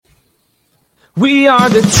We are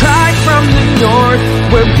the tribe from the north,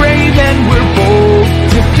 we're brave and we're bold.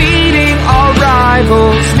 Defeating our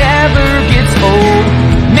rivals never gets old.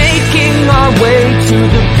 Making our way to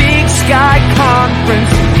the Big Sky Conference.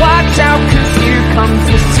 Watch out, 'cause here comes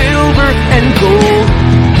the silver and gold.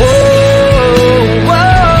 Whoa,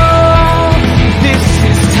 whoa. This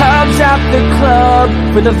is Tubbs at the Club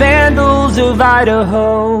for the Vandals of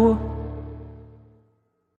Idaho.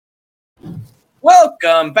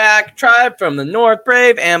 Welcome back, Tribe from the North,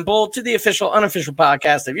 brave and bold, to the official, unofficial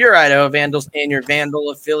podcast of your Idaho Vandals and your Vandal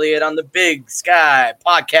affiliate on the Big Sky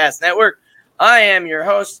Podcast Network. I am your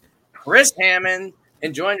host, Chris Hammond,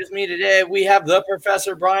 and joined with me today, we have the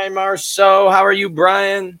Professor Brian Marceau. How are you,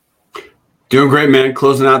 Brian? Doing great, man.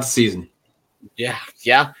 Closing out the season. Yeah.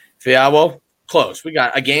 Well, close. We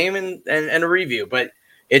got a game and a review, but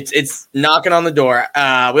it's knocking on the door.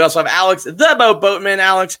 We also have Alex, the Boatman.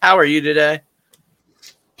 Alex, how are you today?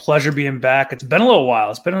 Pleasure being back. It's been a little while.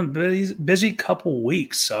 It's been a busy couple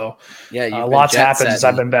weeks, so yeah, lots happened since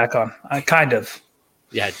I've been back on.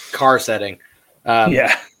 Car setting. And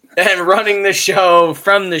running the show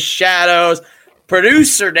from the shadows,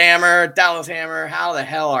 producer Dallas Hammer. How the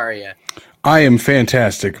hell are you? I am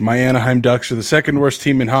fantastic. My Anaheim Ducks are the second worst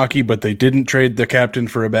team in hockey, but they didn't trade the captain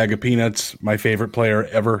for a bag of peanuts, my favorite player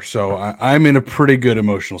ever. So I'm in a pretty good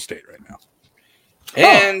emotional state right now.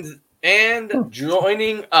 And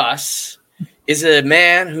joining us is a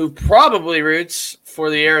man who probably roots for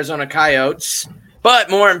the Arizona Coyotes, but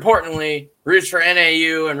more importantly, roots for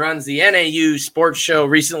NAU and runs the NAU Sports Show,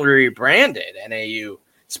 recently rebranded NAU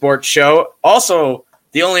Sports Show. Also,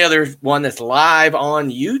 the only other one that's live on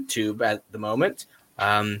YouTube at the moment,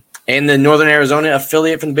 and the Northern Arizona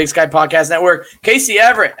affiliate from the Big Sky Podcast Network. Casey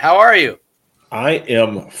Everett, how are you? I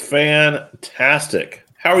am fantastic.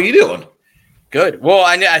 How are you doing? Good. Well,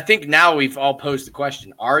 I think now we've all posed the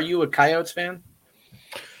question. Are you a Coyotes fan?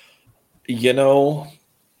 You know,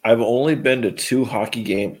 I've only been to 3 hockey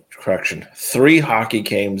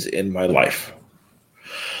games in my life.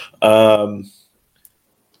 I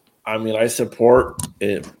support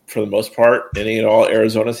it for the most part any and all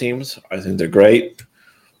Arizona teams. I think they're great.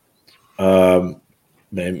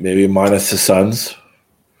 Maybe minus the Suns,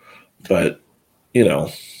 but yeah.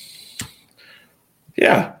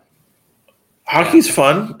 Hockey's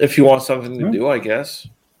fun if you want something to do, I guess.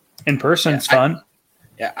 In person, it's fun.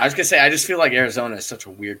 I was going to say, I just feel like Arizona is such a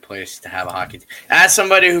weird place to have a hockey team. As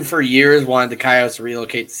somebody who for years wanted the Coyotes to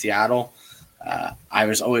relocate to Seattle, I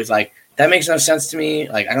was always like, that makes no sense to me.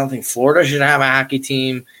 Like, I don't think Florida should have a hockey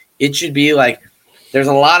team. It should be like, there's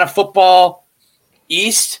a lot of football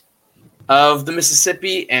east of the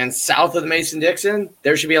Mississippi and south of the Mason-Dixon.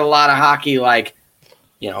 There should be a lot of hockey, like,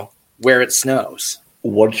 where it snows.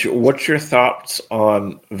 What's your thoughts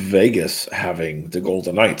on Vegas having the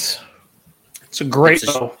Golden Knights? It's a great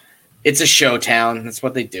It's a show town. That's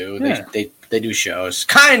what they do. Yeah. They do shows.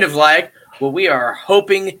 Kind of like what we are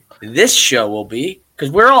hoping this show will be, because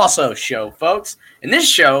we're also show folks. And this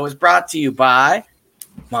show is brought to you by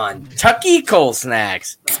Montucky Cold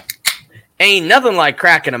Snacks. Ain't nothing like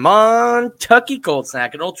cracking a Montucky Cold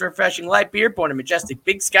Snack, an ultra-refreshing light beer born in majestic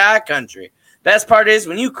Big Sky country. Best part is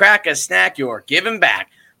when you crack a snack, you're giving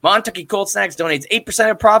back. Montucky Cold Snacks donates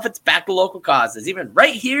 8% of profits back to local causes, even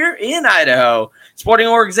right here in Idaho. Supporting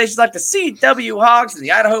organizations like the CW Hogs and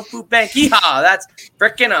the Idaho Food Bank. Yeehaw, that's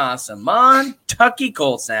freaking awesome. Montucky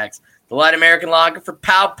Cold Snacks, the light American lager for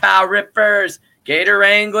pow rippers, gator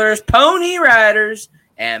wranglers, pony riders,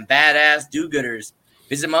 and badass do-gooders.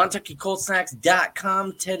 Visit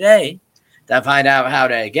MontuckyColdSnacks.com today to find out how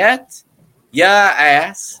to get your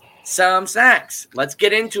ass some snacks. Let's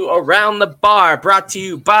get into Around the Bar, brought to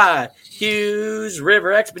you by Hughes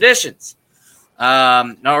River Expeditions.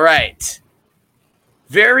 All right.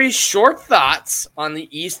 Very short thoughts on the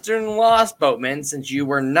Eastern Lost Boatmen, since you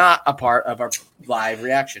were not a part of our live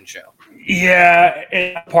reaction show.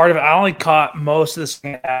 Yeah, part of it. I only caught most of the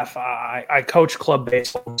second half. I coached club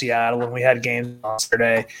baseball in Seattle, and we had games on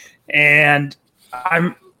Saturday. And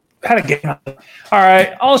I had a game. All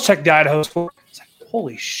right, I'll just check the Idaho score.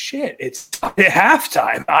 Holy shit, it's at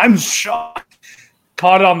halftime. I'm shocked.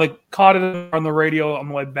 Caught it on the radio on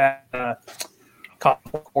the way back. Caught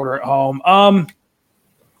the quarter at home.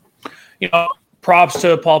 Props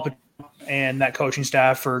to Paul Patino and that coaching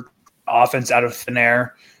staff for offense out of thin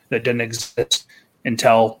air that didn't exist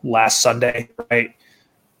until last Sunday, right?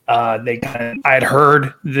 I had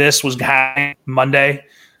heard this was happening Monday.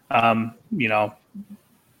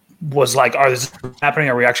 Was like, are this happening?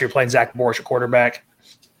 Are we actually playing Zach Borsch at quarterback?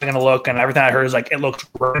 I'm going to look, and everything I heard is like, it looks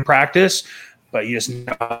great in practice, but you just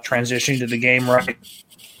transitioning to the game right.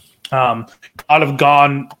 I'd have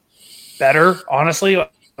gone better, honestly. I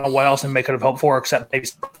don't know what else they could have hoped for except maybe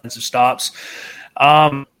some offensive stops.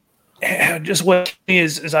 Just what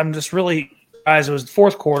is I'm just really, guys, it was the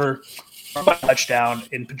fourth quarter, touchdown,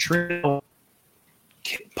 and Petrino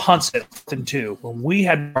punts it 2 when we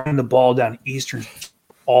had run the ball down Eastern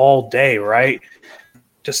all day, right?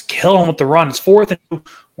 Just kill them with the run. It's 4th and 2.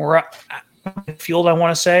 We're at field, I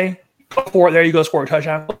want to say. There you go, score a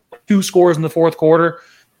touchdown. 2 scores in the fourth quarter.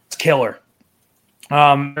 It's killer.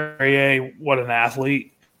 What an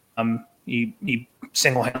athlete. He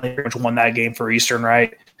single-handedly pretty much won that game for Eastern,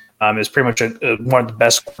 right? It was pretty much one of the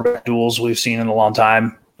best quarterback duels we've seen in a long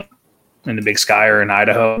time in the Big Sky or in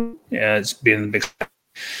Idaho. Yeah, it's been the Big Sky.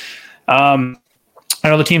 I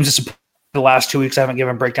know the team's disappointed the last 2 weeks. I haven't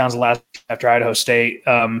given breakdowns the last after Idaho State.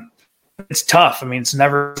 It's tough. I mean, it's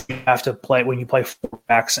never you have to play when you play 4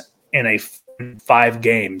 backs in 5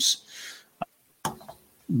 games.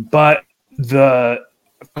 But the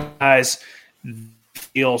guys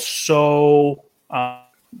feel so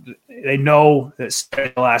they know that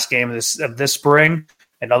the last game of this spring,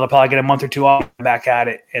 and they'll probably get a month or 2 off back at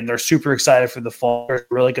it, and they're super excited for the fall. There's a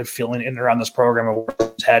really good feeling in and around this program and where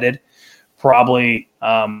it's headed. Probably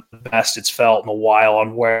the best it's felt in a while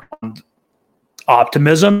on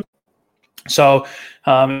optimism. So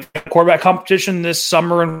quarterback competition this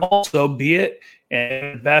summer and fall, so be it.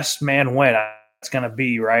 And best man win. It's going to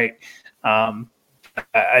be, right?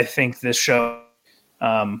 I think this show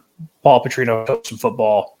Paul Petrino coached some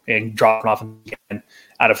football and dropping off again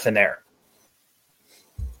out of thin air.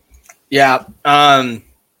 Yeah.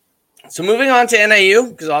 So moving on to NAU,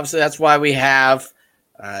 because obviously that's why we have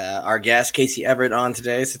our guest Casey Everett on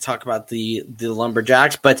today to talk about the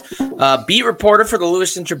Lumberjacks. But beat reporter for the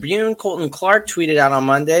Lewiston Tribune, Colton Clark, tweeted out on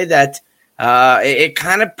Monday that it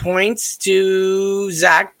kind of points to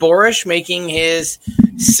Zach Borish making his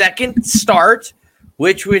second start,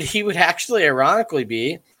 which he would actually ironically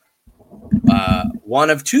be one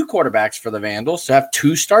of 2 quarterbacks for the Vandals to have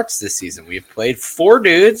 2 starts this season. We've played 4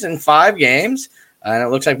 dudes in 5 games, and it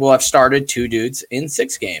looks like we'll have started 2 dudes in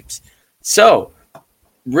 6 games. So,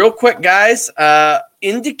 real quick, guys,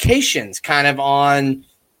 indications kind of on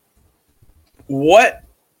what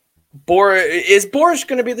is Borish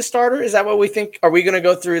going to be the starter? Is that what we think? Are we going to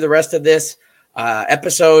go through the rest of this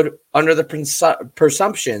episode under the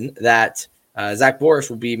presumption that Zach Borish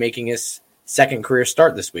will be making his second career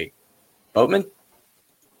start this week? Boatman?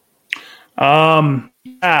 Yeah,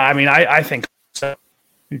 I mean, I think so.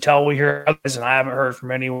 Until we hear others, and I haven't heard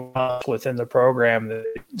from anyone else within the program that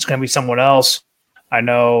it's going to be someone else. I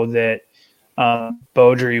know that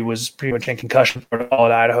Beaudry was pretty much in concussion protocol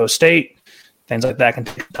at Idaho State. Things like that can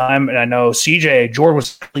take time. And I know CJ Jordan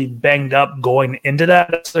was really banged up going into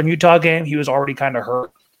that Southern Utah game. He was already kind of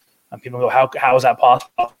hurt. People go, how is that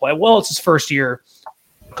possible to play? Well, it's his first year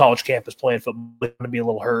college campus playing football. He's going to be a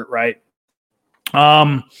little hurt, right?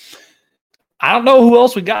 I don't know who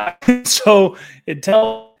else we got. So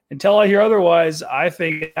until I hear otherwise, I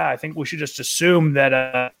think we should just assume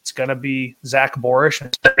that it's going to be Zach Borish and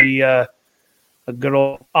it's going to be a good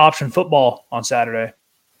old option football on Saturday.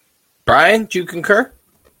 Brian, do you concur?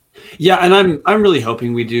 Yeah, and I'm really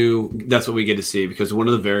hoping we do. That's what we get to see, because one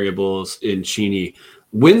of the variables in Cheney,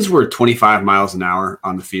 winds were 25 miles an hour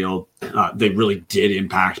on the field. They really did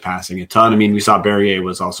impact passing a ton. I mean, we saw Barrier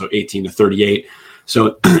was also 18 to 38.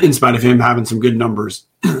 So in spite of him having some good numbers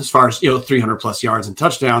as far as 300 plus yards and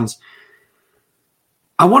touchdowns,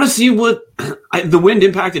 I want to see what the wind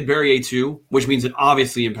impacted Barrier too, which means it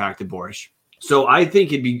obviously impacted Borish. So I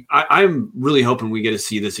think I'm really hoping we get to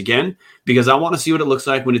see this again, because I want to see what it looks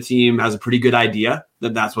like when a team has a pretty good idea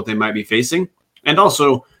that that's what they might be facing. And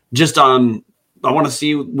also I want to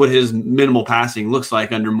see what his minimal passing looks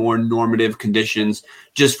like under more normative conditions,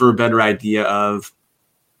 just for a better idea of,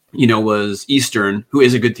 was Eastern, who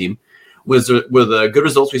is a good team, were the good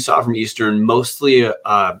results we saw from Eastern mostly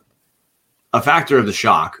a factor of the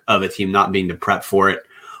shock of a team not being to prep for it,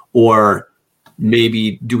 or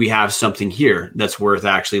maybe do we have something here that's worth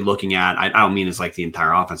actually looking at? I don't mean it's like the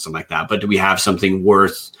entire offense, something like that, but do we have something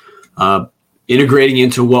worth integrating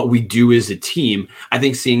into what we do as a team? I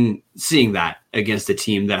think seeing that against a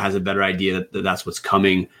team that has a better idea that that's what's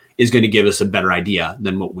coming is going to give us a better idea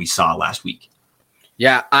than what we saw last week.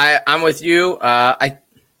 Yeah, I'm with you.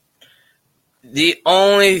 The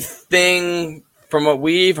only thing from what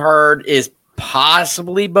we've heard is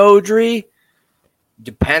possibly Beaudry.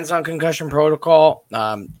 Depends on concussion protocol.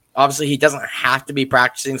 Obviously, he doesn't have to be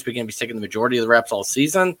practicing, so we can be taking the majority of the reps all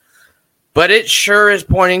season. But it sure is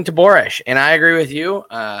pointing to Borish, and I agree with you.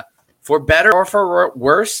 For better or for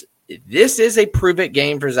worse, this is a prove-it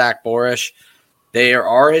game for Zach Borish. There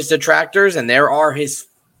are his detractors, and there are his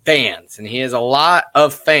fans, and he has a lot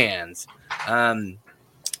of fans.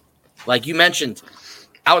 Like you mentioned,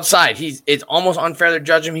 outside, it's almost unfair to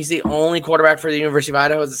judge him. He's the only quarterback for the University of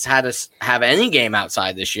Idaho that's had to have any game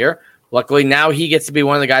outside this year. Luckily, now he gets to be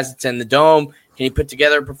one of the guys that's in the dome. Can he put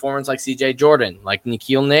together a performance like C.J. Jordan, like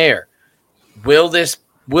N'Keal Nair?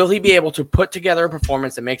 Will he be able to put together a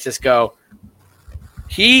performance that makes this go?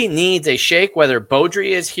 He needs a shake, whether Beaudry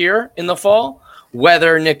is here in the fall,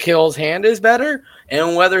 whether N'Keal's hand is better,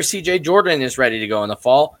 and whether C.J. Jordan is ready to go in the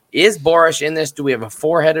fall. Is Borish in this? Do we have a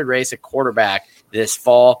four-headed race at quarterback this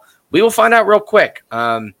fall? We will find out real quick.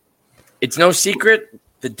 It's no secret.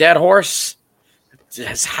 The dead horse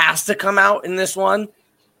has to come out in this one.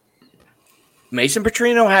 Mason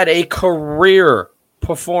Petrino had a career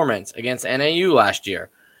performance against NAU last year.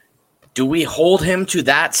 Do we hold him to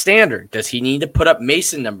that standard? Does he need to put up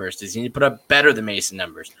Mason numbers? Does he need to put up better than Mason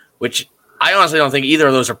numbers? Which I honestly don't think either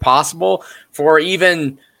of those are possible for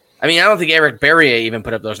even – I don't think Eric Berrier even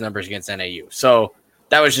put up those numbers against NAU. So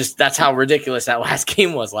that's how ridiculous that last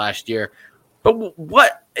game was last year. But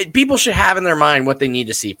what – people should have in their mind what they need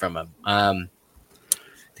to see from him.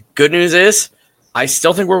 The good news is I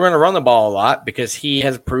still think we're going to run the ball a lot because he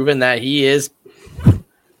has proven that he is –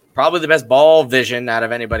 probably the best ball vision out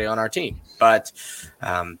of anybody on our team. But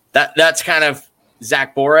that's kind of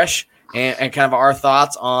Zach Borish and kind of our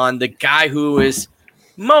thoughts on the guy who is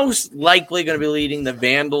most likely going to be leading the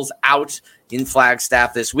Vandals out in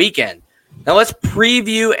Flagstaff this weekend. Now let's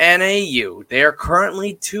preview NAU. They are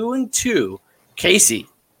currently 2-2. Casey,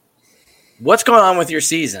 what's going on with your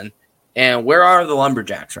season, and where are the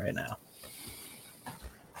Lumberjacks right now?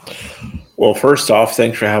 Well, first off,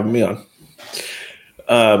 thanks for having me on.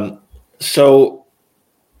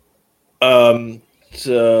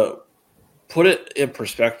 To put it in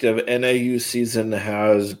perspective, NAU season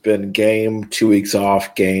has been game, 2 weeks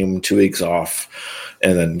off, game, 2 weeks off,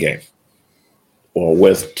 and then game. Well,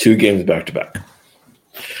 with 2 games back to back.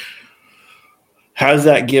 Has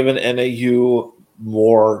that given NAU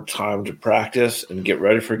more time to practice and get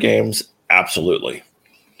ready for games? Absolutely.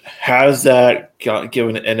 Has that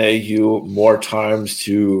given NAU more times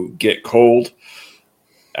to get cold?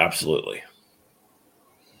 Absolutely.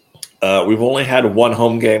 We've only had 1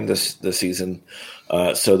 home game this season,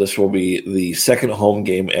 so this will be the second home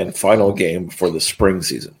game and final game for the spring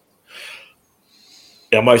season.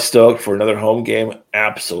 Am I stoked for another home game?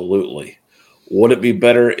 Absolutely. Would it be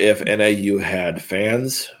better if NAU had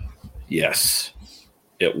fans? Yes,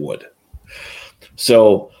 it would.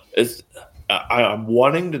 So I'm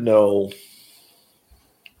wanting to know.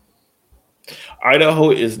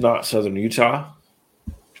 Idaho is not Southern Utah,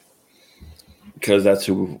 because that's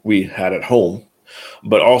who we had at home.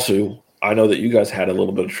 But also, I know that you guys had a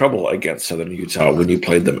little bit of trouble against Southern Utah when you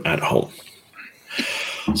played them at home.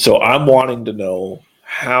 So I'm wanting to know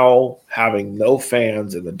how having no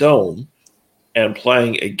fans in the dome and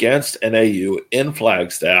playing against NAU in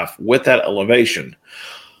Flagstaff with that elevation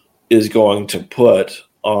is going to put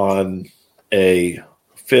on a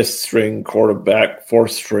 5th-string quarterback,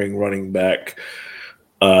 4th-string running back,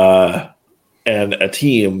 and a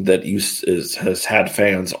team that has had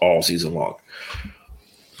fans all season long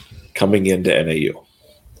coming into NAU.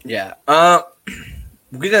 Yeah.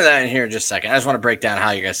 We'll get into that in here in just a second. I just want to break down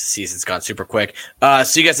how you guys' season's gone super quick.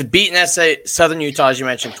 So you guys have beaten Southern Utah, as you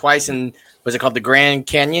mentioned, twice in, was it called the Grand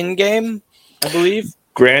Canyon game, I believe?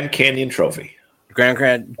 Grand Canyon Trophy.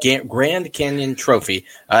 Grand Canyon Trophy.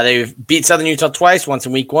 They beat Southern Utah twice, once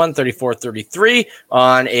in week 1, 34-33,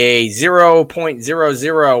 on a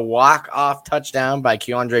 0.00 walk-off touchdown by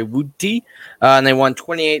Keandre Woodty. And they won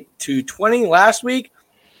 28-20 last week.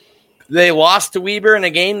 They lost to Weber in a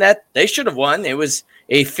game that they should have won. It was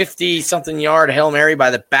a 50-something yard Hail Mary by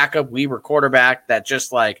the backup Weber quarterback that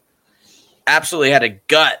just absolutely had a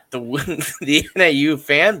gut the NAU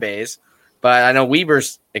fan base. But I know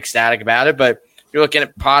Weber's ecstatic about it, but you're looking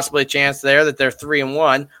at possibly a chance there that they're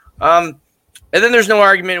 3-1. And then there's no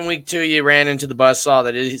argument in week 2. You ran into the buzzsaw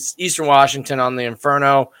that is Eastern Washington on the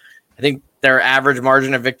Inferno. I think their average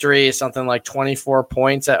margin of victory is something like 24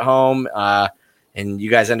 points at home. And you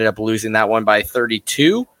guys ended up losing that one by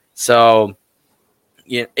 32. So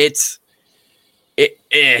it's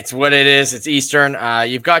what it is. It's Eastern.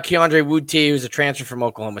 You've got Keandre Woodty, who's a transfer from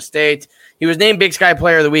Oklahoma State. He was named Big Sky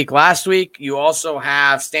Player of the Week last week. You also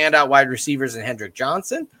have standout wide receivers in Hendrick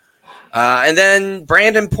Johnson. And then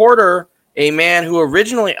Brandon Porter, a man who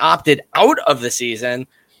originally opted out of the season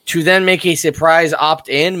to then make a surprise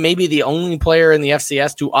opt-in, maybe the only player in the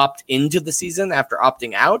FCS to opt into the season after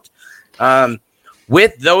opting out.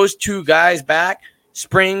 With those 2 guys back,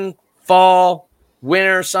 spring, fall,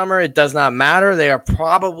 winter, summer, it does not matter. They are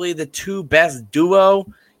probably the 2 best duo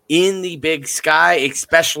in the Big Sky,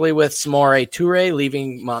 especially with Samori Toure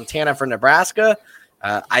leaving Montana for Nebraska.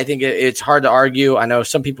 I think it's hard to argue. I know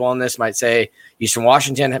some people on this might say Eastern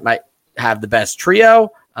Washington might have the best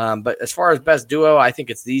trio, but as far as best duo, I think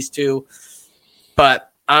it's these two.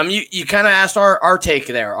 But you kind of asked our take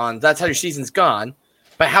there on that's how your season's gone,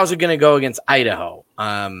 but how's it going to go against Idaho?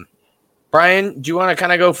 Brian, do you want to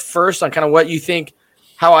kind of go first on kind of what you think,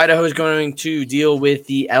 how Idaho is going to deal with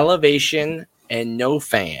the elevation and no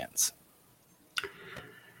fans? I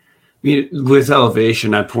mean, with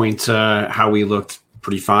elevation, I point to how we looked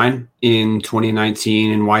pretty fine in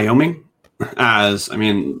 2019 in Wyoming. I'm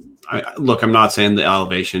not saying the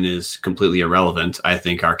elevation is completely irrelevant. I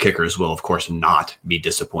think our kickers will, of course, not be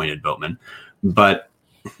disappointed, Boatman. But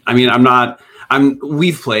I mean,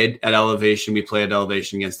 we've played at elevation. We played at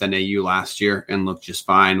elevation against NAU last year and looked just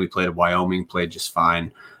fine. We played at Wyoming, played just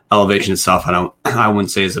fine. Elevation itself, I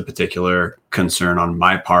wouldn't say is a particular concern on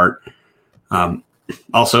my part.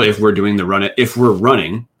 Also, if we're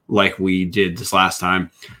running like we did this last time,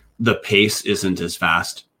 the pace isn't as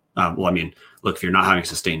fast. Look, if you're not having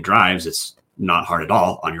sustained drives, it's not hard at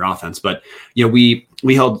all on your offense. But we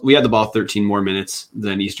had the ball 13 more minutes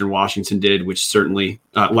than Eastern Washington did, which certainly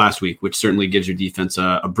last week, which certainly gives your defense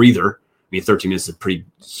a breather. I mean, 13 minutes is a pretty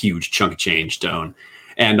huge chunk of change to own.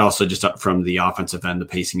 And also just up from the offensive end, the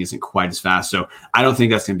pacing isn't quite as fast. So I don't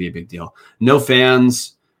think that's going to be a big deal. No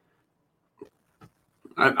fans.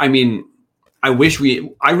 I really wish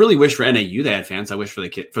for NAU they had fans. I wish for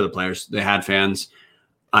the players they had fans.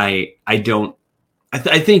 I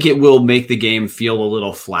think it will make the game feel a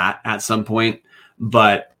little flat at some point,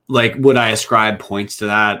 but like, would I ascribe points to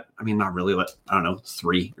that? I mean, not really. I don't know,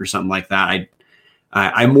 3 or something like that.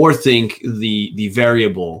 I more think the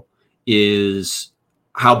variable is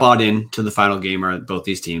how bought in to the final game are both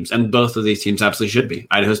these teams, and both of these teams absolutely should be.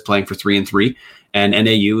 Idaho's playing for 3-3, and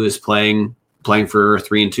NAU is playing for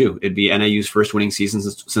 3-2. It'd be NAU's first winning season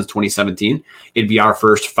since 2017. It'd be our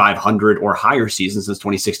first 500 or higher season since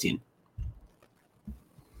 2016.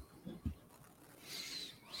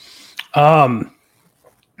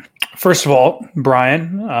 First of all,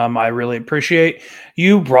 Brian, I really appreciate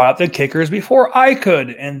you brought up the kickers before I could,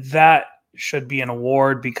 and that should be an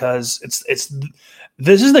award because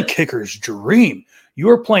this is the kicker's dream. You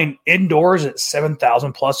are playing indoors at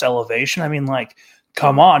 7,000 plus elevation. I mean, like,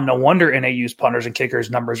 come on. No wonder NAU's punters and kickers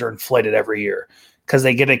numbers are inflated every year because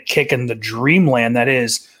they get a kick in the dreamland that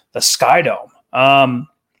is the Sky Dome. I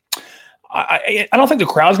don't think the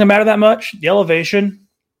crowd's going to matter that much. The elevation,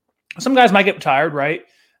 some guys might get tired, right?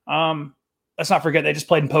 Let's not forget they just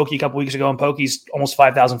played in Pokey a couple weeks ago, and Pokey's almost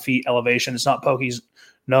 5,000 feet elevation. It's not Pokey's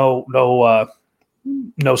no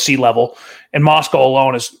sea level, and Moscow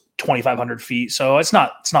alone is 2,500 feet. So it's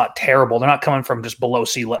not terrible. They're not coming from just below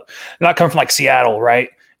sea level. They're not coming from like Seattle,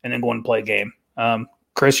 right? And then going to play a game.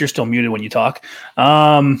 Chris, you're still muted when you talk.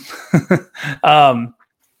 I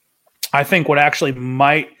think what actually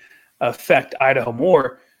might affect Idaho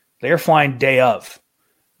more, they're flying day of.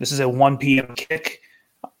 This is a 1 p.m. kick.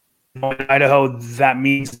 In Idaho, that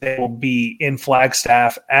means they will be in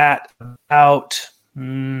Flagstaff at about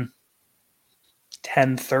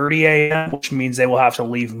 10:30 a.m., which means they will have to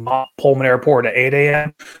leave Pullman Airport at 8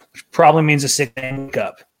 a.m., which probably means a 6 a.m. wake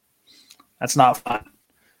up. That's not fun.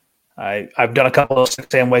 I've done a couple of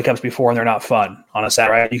 6 a.m. wake ups before, and they're not fun on a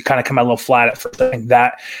Saturday. Right? You kind of come out a little flat at first. I think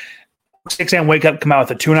that 6 a.m. wake up, come out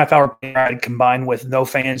with a 2.5 hour ride combined with no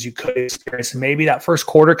fans you could experience. And maybe that first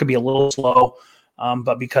quarter could be a little slow,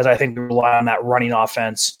 but because I think we rely on that running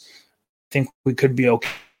offense, I think we could be okay.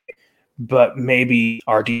 But maybe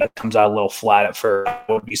our defense comes out a little flat at first. I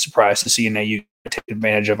would be surprised to see NAU take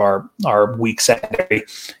advantage of our weak secondary,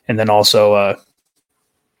 and then also a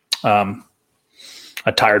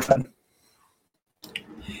tired fan.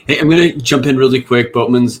 Hey, I'm going to jump in really quick.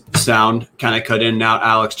 Boatman's sound kind of cut in and out.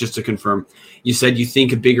 Alex, just to confirm, you said you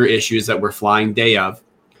think a bigger issue is that we're flying day of.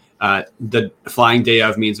 The flying day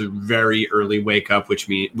of means a very early wake up, which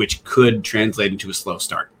could translate into a slow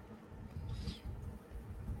start.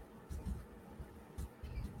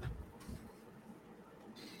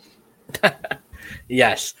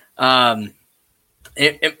 Yes. My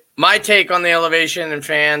take on the elevation and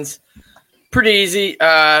fans, pretty easy.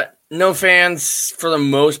 No fans for the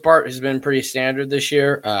most part has been pretty standard this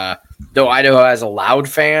year. Though Idaho has allowed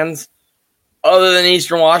fans, other than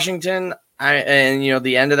Eastern Washington,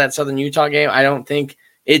 the end of that Southern Utah game, I don't think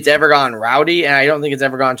it's ever gone rowdy, and I don't think it's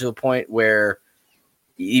ever gone to a point where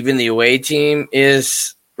even the away team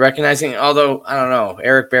is recognizing. Although I don't know,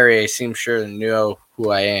 Eric Berrier seems sure to know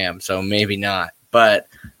who I am, so maybe not. But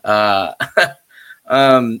so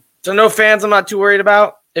no fans, I'm not too worried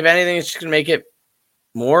about. If anything, it's just gonna make it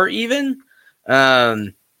more even.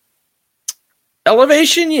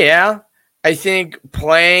 Elevation, yeah. I think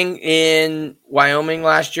playing in Wyoming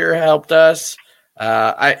last year helped us.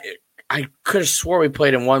 I could have swore we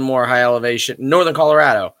played in one more high elevation, Northern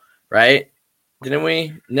Colorado, right? Didn't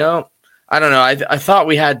we? No, I don't know. I thought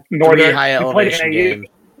we had three high elevation games.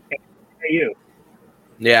 AU.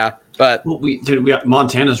 Yeah, but we got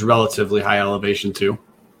Montana's relatively high elevation too.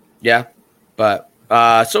 Yeah, but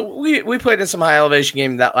so we played in some high elevation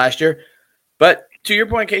games that last year, but to your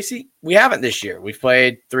point, Casey, we haven't this year. We've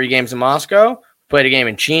played 3 games in Moscow, played a game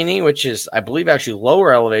in Cheney, which is, I believe, actually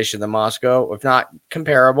lower elevation than Moscow, if not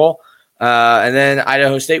comparable, and then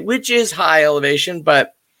Idaho State, which is high elevation,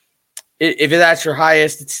 but if that's your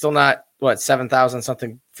highest, it's still not, 7,000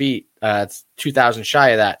 something feet. It's 2,000 shy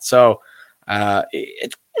of that. So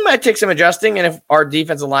it might take some adjusting, and if our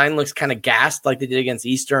defensive line looks kind of gassed like they did against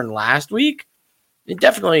Eastern last week, it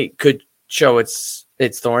definitely could show its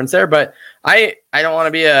thorns there. But I don't want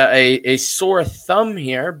to be a sore thumb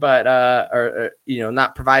here, but or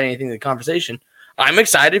not provide anything to the conversation. I'm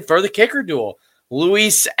excited for the kicker duel.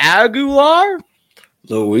 Luis Aguilar,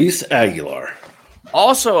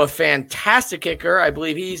 also a fantastic kicker. I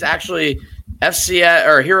believe he's actually FCS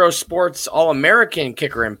or Hero Sports All-American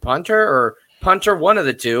kicker and punter, one of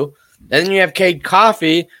the two. And then you have Cade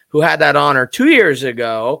Coffey, who had that honor 2 years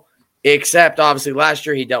ago, except obviously last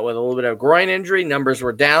year he dealt with a little bit of groin injury. Numbers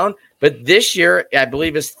were down. But this year, I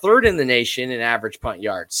believe, is third in the nation in average punt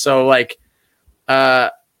yards. So, we're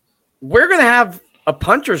going to have a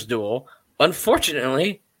punter's duel.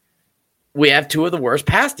 Unfortunately, we have 2 of the worst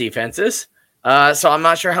pass defenses. So I'm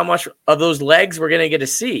not sure how much of those legs we're going to get to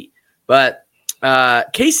see. But,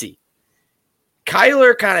 Casey,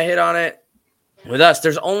 Kyler kind of hit on it with us.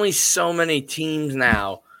 There's only so many teams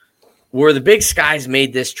now where the Big Sky's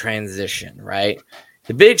made this transition, right?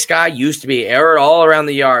 The Big Sky used to be aired all around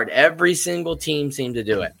the yard. Every single team seemed to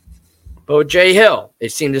do it. But with Jay Hill,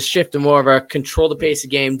 it seemed to shift to more of a control the pace of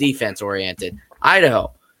game, defense-oriented.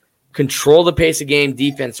 Idaho, control the pace of game,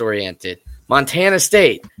 defense-oriented. Montana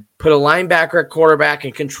State, put a linebacker at quarterback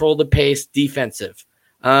and control the pace, defensive.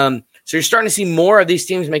 So you're starting to see more of these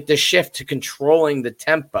teams make this shift to controlling the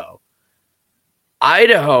tempo.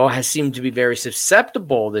 Idaho has seemed to be very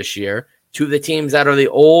susceptible this year to the teams that are the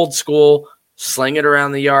old school, sling it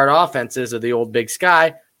around the yard offenses of the old Big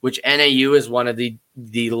Sky, which NAU is one of the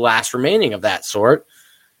last remaining of that sort.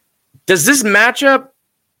 Does this matchup,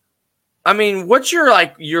 I mean, what's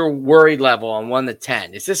your worried level on 1 to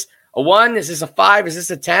 10? Is this a 1? Is this a 5? Is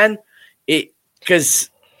this a 10?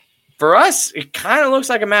 Because for us, it kind of looks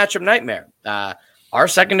like a matchup nightmare. Our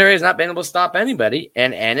secondary has not been able to stop anybody,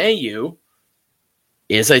 and NAU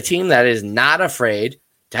is a team that is not afraid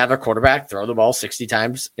to have a quarterback throw the ball 60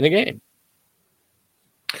 times in a game.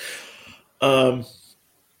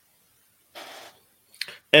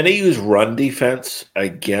 NAU's run defense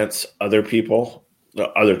against other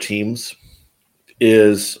teams,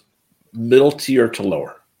 is middle tier to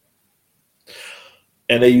lower.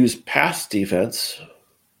 NAU's pass defense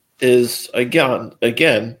is,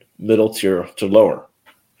 again, middle tier to lower.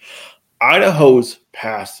 Idaho's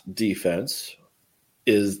pass defense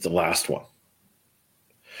is the last one.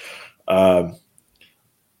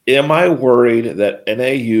 Am I worried that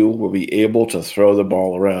NAU will be able to throw the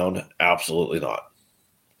ball around? Absolutely not.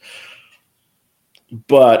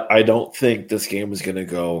 But I don't think this game is going to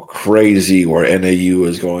go crazy where NAU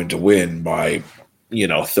is going to win by,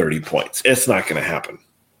 30 points. It's not going to happen.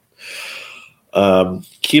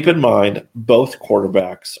 Keep in mind, both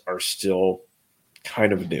quarterbacks are still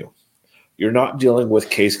kind of new. You're not dealing with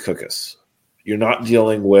Case Cookus. You're not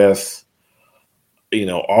dealing with,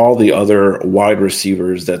 all the other wide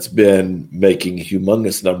receivers that's been making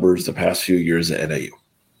humongous numbers the past few years at NAU.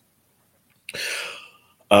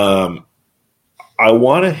 I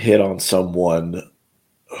want to hit on someone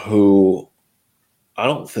who I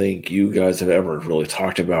don't think you guys have ever really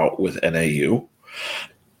talked about with NAU.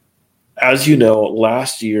 As you know,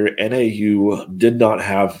 last year, NAU did not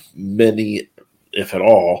have many, if at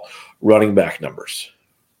all, running back numbers.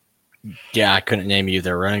 Yeah, I couldn't name you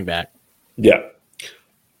their running back. Yeah.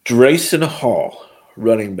 Drayson Hall,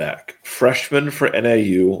 running back, freshman for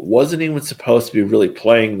NAU, wasn't even supposed to be really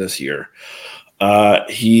playing this year.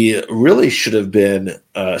 He really should have been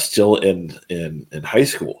still in high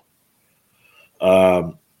school.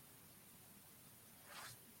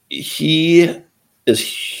 He is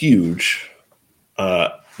huge.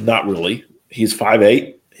 Not really. He's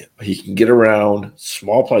 5'8". He can get around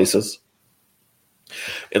small places.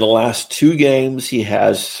 In the last 2 games, he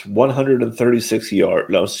has 136 yards.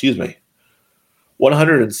 No, excuse me.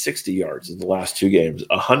 160 yards in the last 2 games,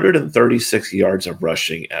 136 yards of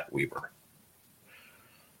rushing at Weber.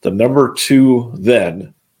 The number 2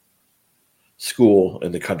 then school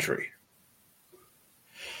in the country.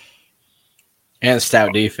 And a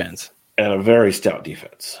stout defense. And a very stout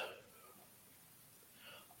defense.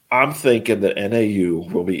 I'm thinking that NAU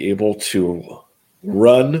will be able to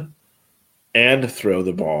run and throw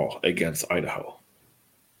the ball against Idaho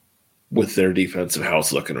with their defensive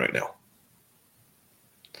house looking right now.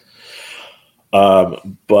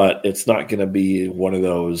 But it's not going to be one of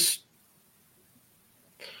those.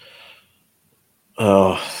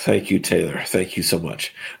 Oh, thank you, Taylor. Thank you so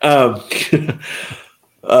much. I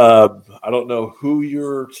don't know who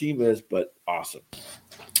your team is, but awesome.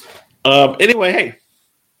 Anyway, hey.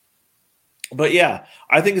 But yeah,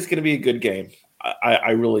 I think it's going to be a good game.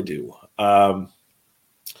 I really do.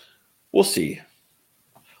 We'll see.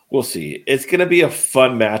 We'll see. It's going to be a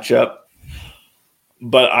fun matchup,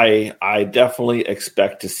 but I definitely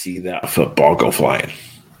expect to see that football go flying.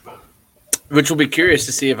 Which will be curious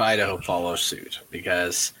to see if Idaho follows suit,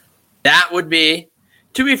 because that would be,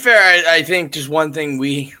 to be fair, I think just one thing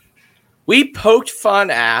we poked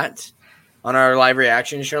fun at on our live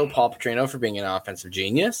reaction show, Paul Petrino, for being an offensive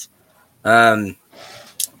genius. But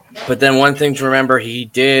then one thing to remember, he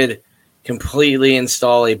did completely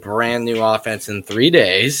install a brand new offense in 3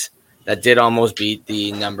 days that did almost beat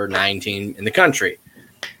the number 9 team in the country.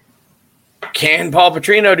 Can Paul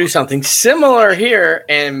Petrino do something similar here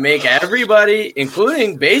and make everybody,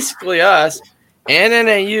 including basically us and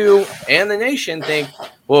NAU and the nation, think,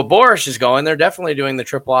 well, Boris is going, they're definitely doing the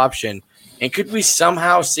triple option. And could we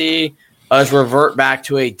somehow see us revert back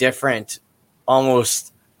to a different,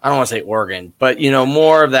 almost, I don't want to say Oregon, but,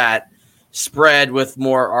 more of that spread with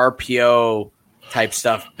more RPO type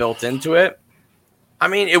stuff built into it? I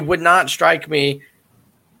mean, it would not strike me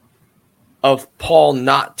of Paul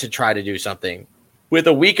not to try to do something. With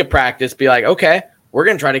a week of practice, be like, okay, we're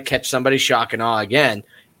going to try to catch somebody shock and awe again,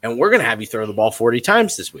 and we're going to have you throw the ball 40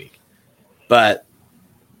 times this week. But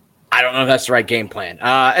I don't know if that's the right game plan.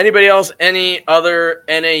 Anybody else, any other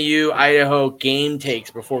NAU Idaho game takes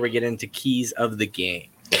before we get into keys of the game?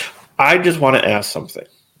 I just want to ask something.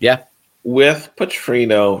 Yeah. With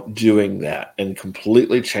Petrino doing that and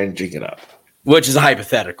completely changing it up. Which is a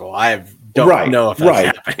hypothetical. I don't know if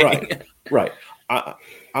that's happening. Right.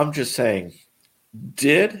 I'm just saying,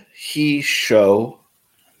 did he show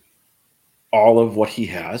all of what he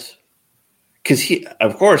has? Because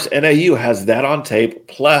of course, NAU has that on tape,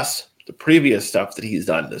 plus the previous stuff that he's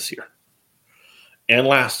done this year and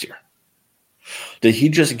last year. Did he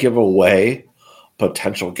just give away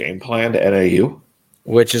potential game plan to NAU?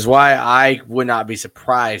 Which is why I would not be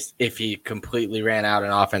surprised if he completely ran out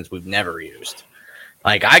an offense we've never used.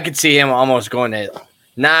 Like, I could see him almost going to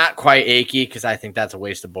not quite Akey, because I think that's a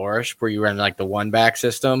waste of Boris, where you run like the one-back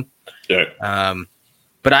system. Yeah.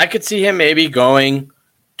 But I could see him maybe going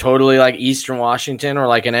totally like Eastern Washington or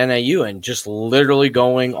like an NAU and just literally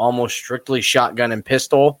going almost strictly shotgun and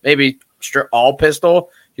pistol, maybe all pistol,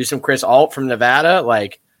 do some Chris Alt from Nevada.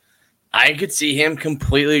 Like, I could see him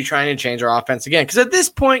completely trying to change our offense again. Because at this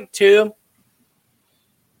point, too,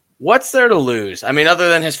 what's there to lose? I mean, other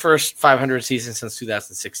than his first 500 season since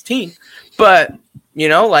 2016. But,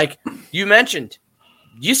 like you mentioned,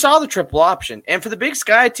 you saw the triple option. And for the Big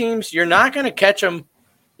Sky teams, you're not going to catch them.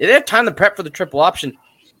 They have time to prep for the triple option.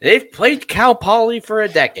 They've played Cal Poly for a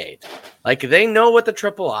decade. Like, they know what the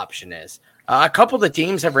triple option is. A couple of the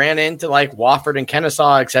teams have ran into, like, Wofford and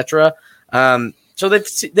Kennesaw, etc. So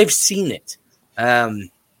they've seen it.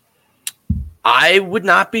 I would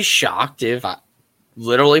not be shocked if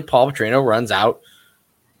literally Paul Petrino runs out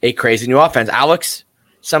a crazy new offense. Alex,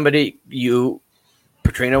 Petrino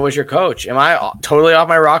was your coach. Am I totally off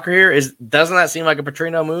my rocker here? Doesn't that seem like a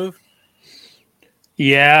Petrino move?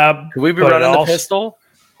 Yeah. Could we be running the pistol?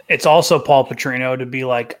 It's also Paul Petrino to be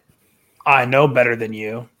like, I know better than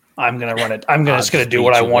you. I'm going to run it. I'm just going to do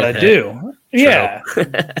what I want to do. True. Yeah.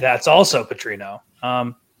 That's also Petrino.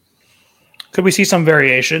 Could we see some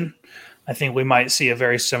variation? I think we might see a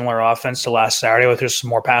very similar offense to last Saturday with just some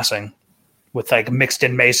more passing with like mixed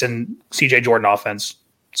in Mason, CJ Jordan offense.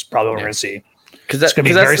 It's probably what we're going to see. Because it's going to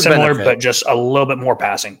be very similar, but just a little bit more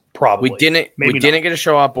passing. Probably. We didn't get to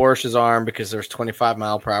show off Boris's arm because there's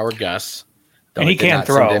 25-mile-per-hour gusts. And he can't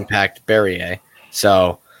throw. To impact Berrier.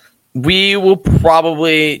 So we will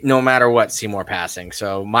probably, no matter what, see more passing.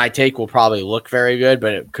 So my take will probably look very good,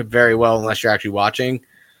 but it could very well, unless you're actually watching,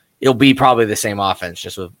 it'll be probably the same offense,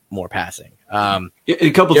 just with more passing.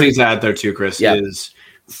 A couple things to add there too, Chris, is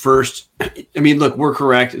first, I mean, look, we're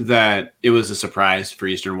correct that it was a surprise for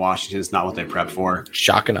Eastern Washington. It's not what they prepped for.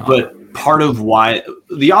 Shocking. But part of why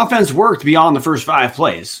the offense worked beyond the first 5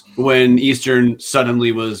 plays when Eastern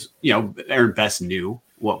suddenly was, Aaron Best knew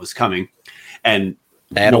what was coming. And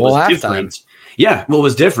they had a whole halftime. Yeah. What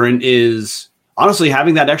was different is honestly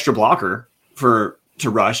having that extra blocker to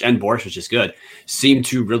rush, and Borish, which is good, seemed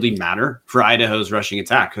to really matter for Idaho's rushing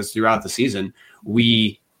attack, because throughout the season,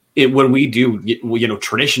 when we do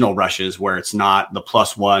traditional rushes where it's not the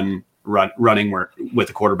 +1 running with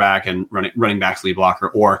the quarterback and running back's lead blocker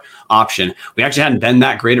or option, we actually hadn't been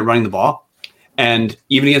that great at running the ball. And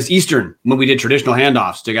even against Eastern, when we did traditional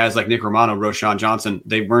handoffs to guys like Nick Romano, Roshan Johnson,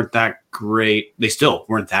 they weren't that great. They still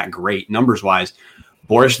weren't that great numbers wise.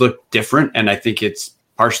 Borish looked different, and I think it's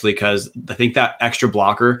partially because I think that extra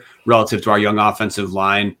blocker relative to our young offensive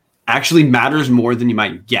line actually matters more than you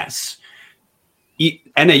might guess.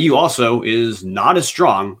 NAU also is not as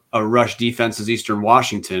strong a rush defense as Eastern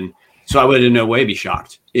Washington, so I would in no way be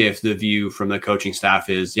shocked if the view from the coaching staff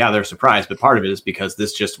is, yeah, they're surprised, but part of it is because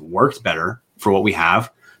this just worked better for what we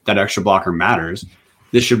have. That extra blocker matters.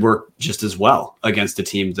 This should work just as well against a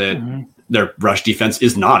team that their rush defense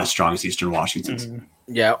is not as strong as Eastern Washington's.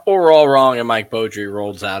 Yeah, or we're all wrong, and Mike Beaudry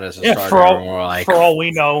rolls out as a starter. For all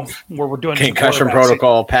we know, we're doing concussion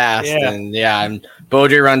protocol passed, and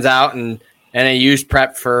Beaudry runs out, and NAU's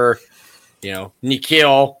prep for,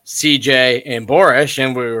 Nikhil, CJ, and Borish,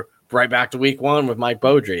 and we're right back to week 1 with Mike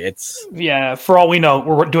Beaudry. For all we know,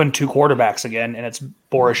 we're doing 2 quarterbacks again, and it's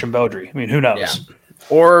Borish and Beaudry. I mean, who knows? Yeah.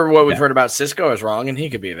 Or what we've heard about Cisco is wrong, and he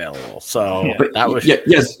could be available. So that was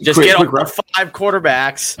just get all 5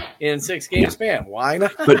 quarterbacks in 6-game span. Why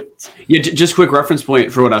not? But just quick reference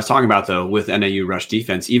point for what I was talking about though with NAU rush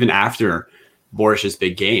defense. Even after Borish's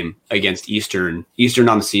big game against Eastern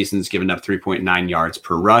on the season has given up 3.9 yards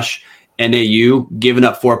per rush. NAU given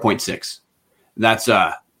up 4.6. That's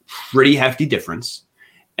a pretty hefty difference.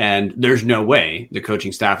 And there's no way the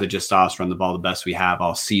coaching staff that just saw us run the ball the best we have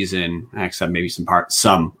all season, except maybe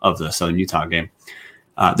some of the Southern Utah game.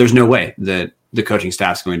 There's no way that the coaching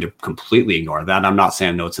staff's going to completely ignore that. I'm not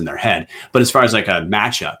saying no, it's in their head, but as far as like a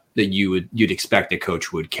matchup that you'd expect a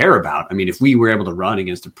coach would care about. I mean, if we were able to run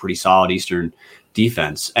against a pretty solid Eastern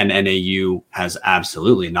defense, and NAU has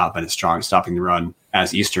absolutely not been as strong at stopping the run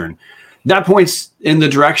as Eastern, that points in the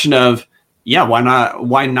direction of,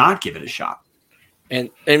 why not give it a shot? And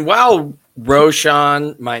while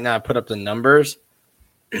Roshan might not put up the numbers,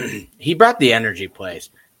 he brought the energy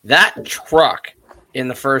plays. That truck in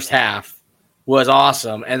the first half was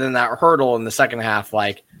awesome. And then that hurdle in the second half,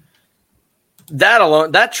 like that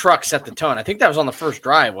alone, that truck set the tone. I think that was on the first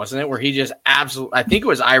drive, wasn't it? Where he just absolutely, I think it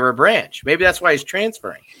was Ira Branch. Maybe that's why he's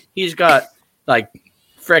transferring. He's got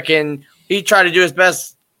he tried to do his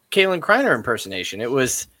best Kalen Kreiner impersonation. It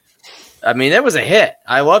was a hit.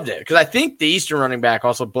 I loved it because I think the Eastern running back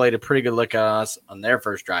also played a pretty good look at us on their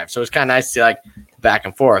first drive. So it's kind of nice to see like back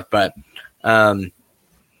and forth. But I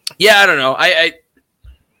don't know.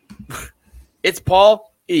 It's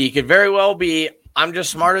Paul. He could very well be, I'm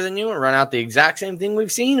just smarter than you and run out the exact same thing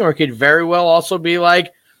we've seen. Or it could very well also be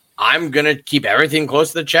like, I'm going to keep everything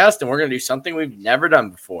close to the chest and we're going to do something we've never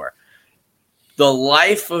done before. The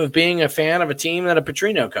life of being a fan of a team that a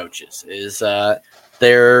Petrino coaches is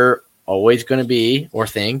they're always going to be or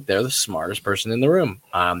think they're the smartest person in the room,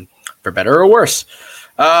 for better or worse.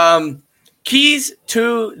 Keys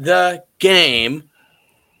to the game.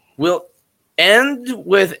 We'll end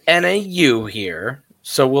with NAU here.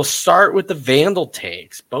 So we'll start with the Vandal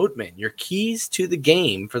takes. Boatman, your keys to the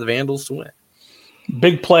game for the Vandals to win.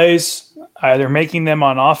 Big plays, either making them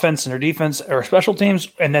on offense and or defense or special teams,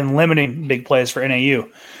 and then limiting big plays for NAU.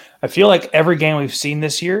 I feel like every game we've seen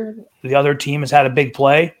this year, the other team has had a big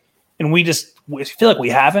play, and we feel like we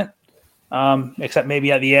haven't, except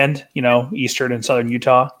maybe at the end, Eastern and Southern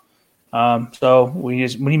Utah. So we need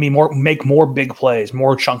to make more big plays,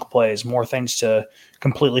 more chunk plays, more things to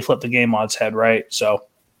completely flip the game on its head, right? So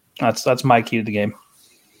that's my key to the game.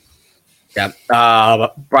 Yeah.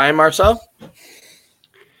 Brian Marceau?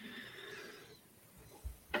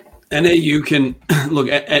 NAU can look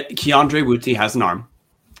at Keandre Wuti has an arm.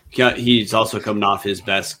 He's also coming off his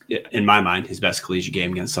best, in my mind, his best collegiate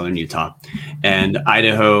game against Southern Utah. And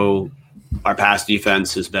Idaho, our pass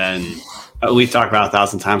defense has been, we've talked about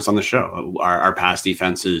 1,000 times on the show. Our pass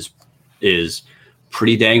defense is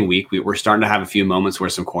pretty dang weak. We're starting to have a few moments where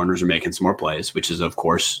some corners are making some more plays, which is, of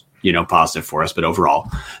course, positive for us. But overall,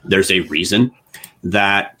 there's a reason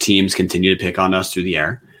that teams continue to pick on us through the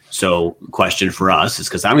air. So question for us is,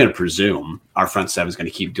 because I'm going to presume our front seven is going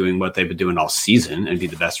to keep doing what they've been doing all season and be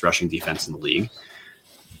the best rushing defense in the league.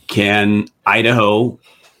 Can Idaho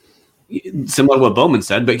similar to what Bowman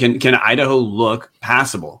said, but can Idaho look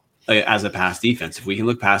passable as a pass defense? If we can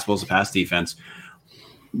look passable as a pass defense,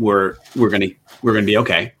 we're gonna be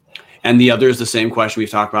okay. And the other is the same question we've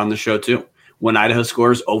talked about on the show too. When Idaho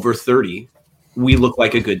scores over 30, we look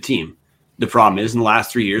like a good team. The problem is in the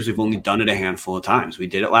last 3 years, we've only done it a handful of times. We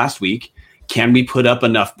did it last week. Can we put up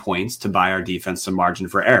enough points to buy our defense some margin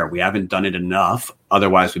for error? We haven't done it enough.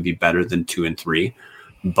 Otherwise, we'd be better than 2 and 3.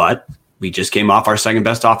 But we just came off our second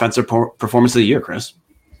best offensive performance of the year, Chris.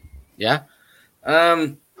 Yeah.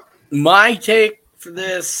 My take for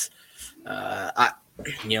this,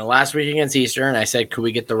 last week against Eastern, I said, could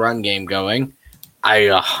we get the run game going? I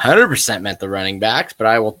 100% meant the running backs, but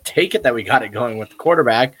I will take it that we got it going with the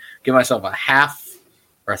quarterback. Give myself a half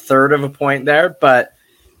or a third of a point there, but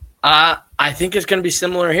I think it's going to be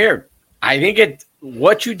similar here. I think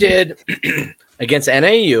what you did against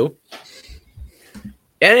NAU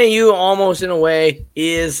almost in a way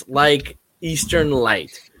is like Eastern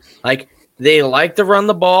Light. Like they like to run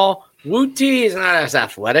the ball. Wu T is not as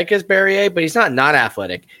athletic as Barriere, but he's not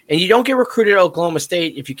athletic. And you don't get recruited at Oklahoma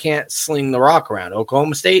State if you can't sling the rock around.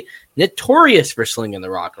 Oklahoma State, notorious for slinging the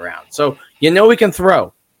rock around. So we can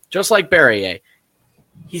throw, just like Barriere.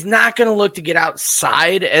 He's not going to look to get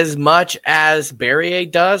outside as much as Barriere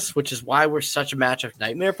does, which is why we're such a matchup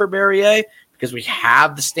nightmare for Barriere, because we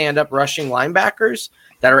have the stand-up rushing linebackers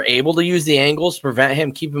that are able to use the angles to prevent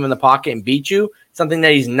him, keep him in the pocket, and beat you. Something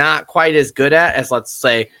that he's not quite as good at as, let's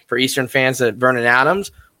say, for Eastern fans, a Vernon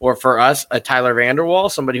Adams, or for us, a Tyler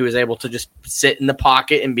Vanderwall, somebody who is able to just sit in the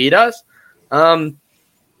pocket and beat us. I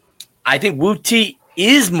think Wu T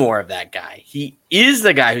is more of that guy. He is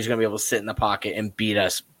the guy who's going to be able to sit in the pocket and beat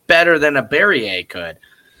us better than a Barriere could.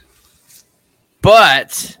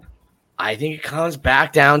 But I think it comes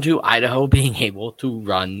back down to Idaho being able to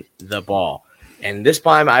run the ball. And this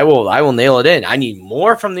time I will nail it in. I need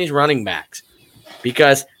more from these running backs,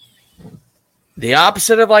 because the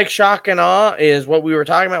opposite of like shock and awe is what we were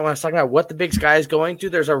talking about when I was talking about what the Big Sky is going to.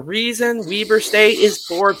 There's a reason Weber State is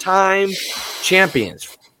 4-time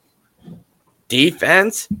champions.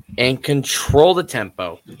 Defense and control the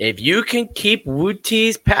tempo. If you can keep Wu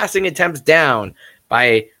T's passing attempts down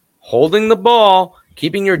by holding the ball,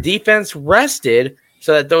 keeping your defense rested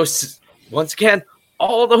so that those, once again,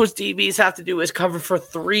 all those DBs have to do is cover for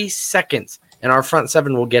 3 seconds, and our front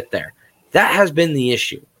seven will get there. That has been the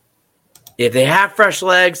issue. If they have fresh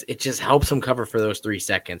legs, it just helps them cover for those 3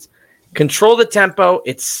 seconds. Control the tempo.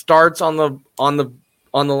 It starts on the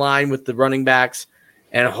line with the running backs,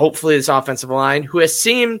 and hopefully this offensive line, who has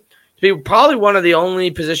seemed to be probably one of the only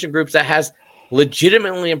position groups that has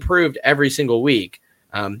legitimately improved every single week.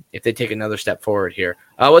 If they take another step forward here.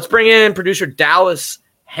 Let's bring in producer Dallas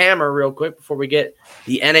Hammer real quick before we get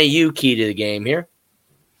the NAU key to the game here.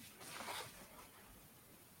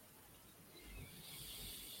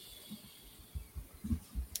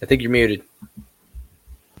 I think you're muted.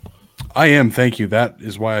 I am. Thank you. That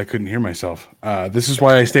is why I couldn't hear myself. This is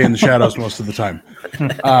why I stay in the shadows most of the time.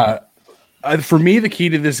 For me, the key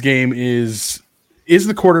to this game is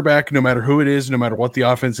the quarterback, no matter who it is, no matter what the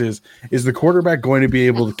offense is the quarterback going to be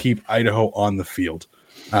able to keep Idaho on the field?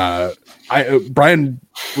 Brian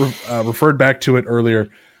referred back to it earlier.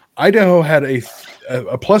 Idaho had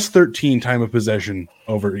a plus 13 time of possession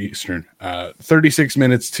over Eastern, 36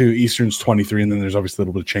 minutes to Eastern's 23, and then there's obviously a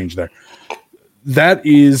little bit of change there. That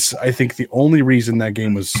is, I think, the only reason that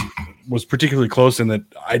game was particularly close, and that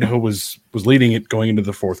Idaho was leading it going into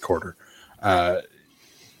the fourth quarter.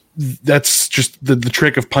 That's just the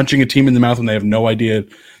trick of punching a team in the mouth when they have no idea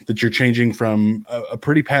that you're changing from a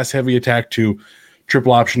pretty pass-heavy attack to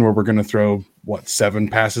triple option where we're going to throw, 7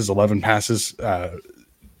 passes, 11 passes.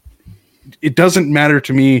 It doesn't matter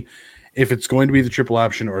to me if it's going to be the triple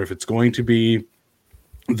option or if it's going to be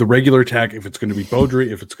the regular attack, if it's going to be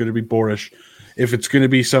Beaudry, if it's going to be Borish, if it's going to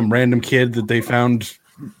be some random kid that they found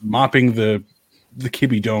mopping the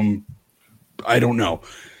Kibbe Dome. I don't know.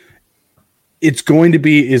 It's going to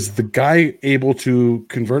be, is the guy able to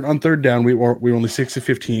convert on third down? We were only 6 of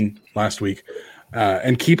 15 last week,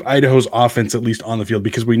 and keep Idaho's offense at least on the field,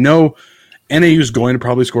 because we know NAU is going to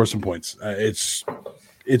probably score some points.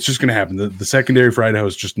 It's just going to happen. The secondary for Idaho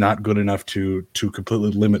is just not good enough to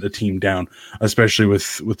completely limit a team down, especially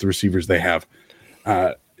with the receivers they have.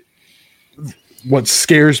 What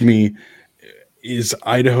scares me is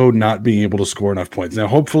Idaho not being able to score enough points. Now,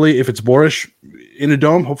 hopefully, if it's Borish in a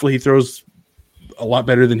dome, hopefully he throws a lot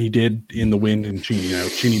better than he did in the wind in Cheney.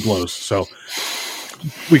 Cheney blows, so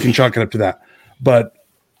we can chalk it up to that. But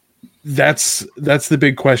That's the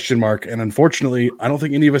big question mark. And unfortunately, I don't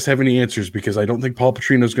think any of us have any answers because I don't think Paul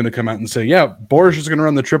Petrino is going to come out and say, yeah, Borish is going to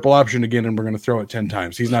run the triple option again and we're going to throw it 10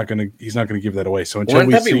 times. He's not going to give that away. So until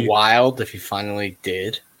wouldn't that be wild if he finally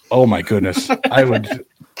did? Oh my goodness. I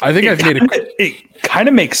think I've made it kind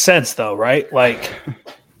of makes sense though, right? Like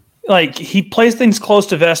he plays things close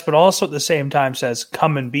to vest, but also at the same time says,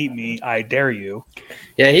 come and beat me. I dare you.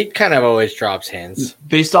 Yeah. He kind of always drops hints.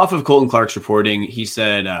 Based off of Colton Clark's reporting, he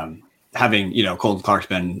said, having, Colton Clark's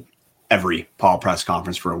been every Paul press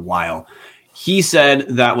conference for a while. He said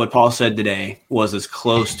that what Paul said today was as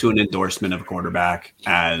close to an endorsement of a quarterback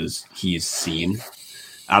as he's seen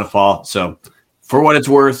out of Paul. So for what it's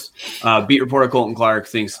worth, beat reporter Colton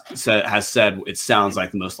Clark has said it sounds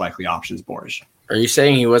like the most likely option is Borish. Are you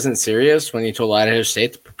saying he wasn't serious when he told Idaho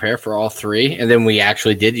State to prepare for all three, and then we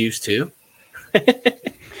actually did use two?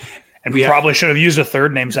 And we probably should have used a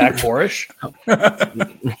third named Zach Borish.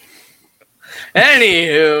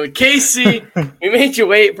 Anywho, Casey, we made you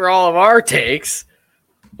wait for all of our takes.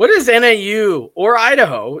 What is NAU or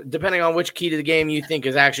Idaho, depending on which key to the game you think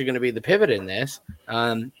is actually going to be the pivot in this?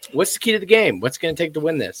 What's the key to the game? What's going to take to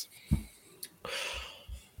win this?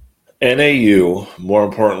 NAU, more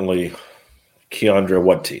importantly, Keandre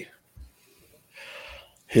Wutty.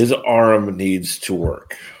 His arm needs to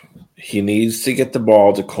work. He needs to get the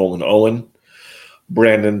ball to Coleman Owen,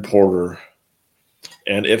 Brandon Porter,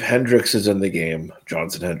 and if Hendricks is in the game,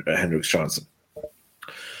 Hendricks Johnson.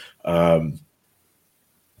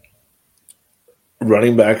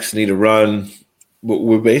 Running backs need to run. But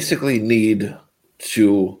we basically need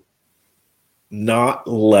to not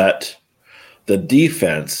let the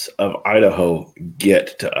defense of Idaho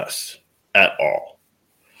get to us at all.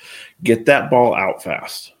 Get that ball out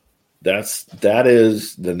fast. That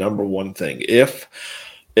is the number one thing. If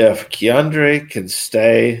Keandre can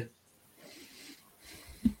stay.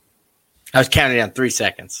 I was counting down 3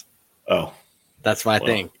 seconds. Oh. That's my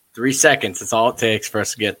thing. 3 seconds. That's all it takes for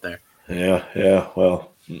us to get there. Yeah.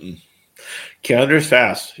 Well, Keandre's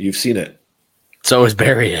fast. You've seen it. So is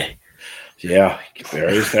Barrier. Yeah,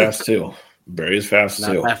 Barry's fast too. Not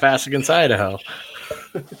that fast against Idaho.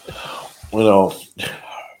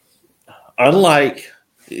 Unlike,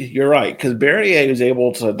 you're right, because Barrier is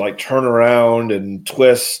able to turn around and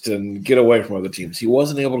twist and get away from other teams. He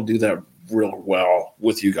wasn't able to do that real well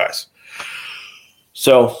with you guys.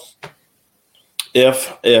 So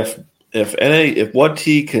if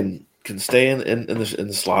Wutty can stay in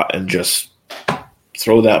the slot and just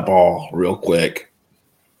throw that ball real quick,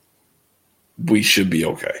 we should be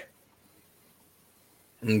okay.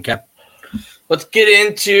 Okay. Let's get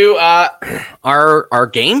into our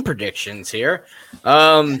game predictions here.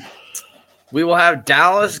 We will have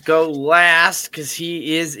Dallas go last because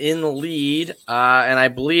he is in the lead. And I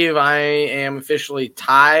believe I am officially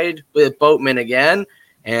tied with Boatman again.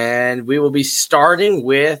 And we will be starting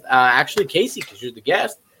with actually Casey because you're the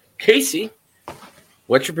guest. Casey,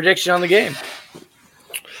 what's your prediction on the game?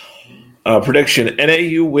 Prediction,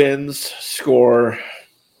 NAU wins, score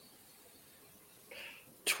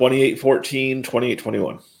 28-14,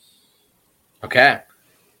 28-21. Okay.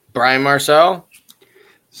 Brian Marceau?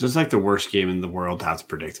 This is like the worst game in the world to have to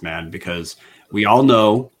predict, man, because we all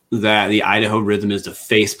know that the Idaho Rhythm is the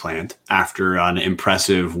faceplant after an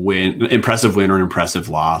impressive win or an impressive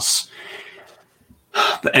loss.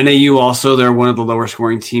 But NAU also, they're one of the lower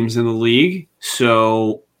scoring teams in the league.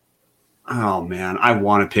 So, oh man, I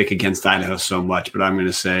want to pick against Idaho so much, but I'm going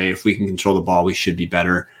to say if we can control the ball, we should be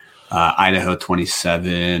better. Idaho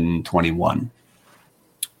 27-21.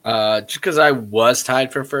 Just because I was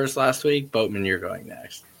tied for first last week, Boatman, you're going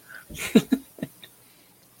next.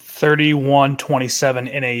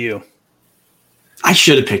 31-27 NAU. I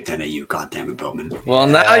should have picked NAU. God damn it, Boatman. Well,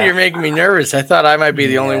 now you're making me nervous. I thought I might be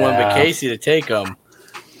the only one but Casey to take them.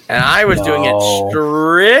 And I was doing it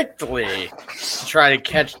strictly to try to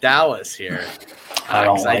catch Dallas here.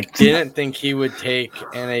 Because I didn't think he would take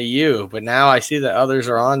NAU. But now I see that others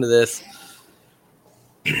are onto this.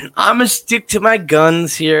 I'm going to stick to my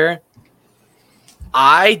guns here.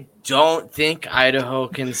 I don't think Idaho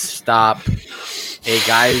can stop a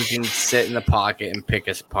guy who can sit in the pocket and pick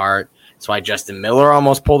us apart. It's why Justin Miller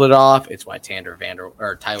almost pulled it off. It's why Tyler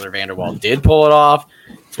Vanderwall did pull it off.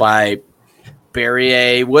 It's why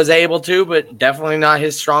Barrier was able to, but definitely not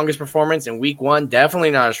his strongest performance. In week one,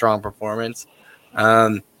 definitely not a strong performance.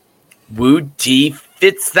 Wutty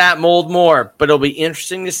fits that mold more, but it'll be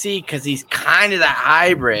interesting to see because he's kind of that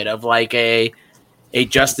hybrid of like a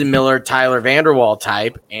Justin Miller, Tyler Vanderwall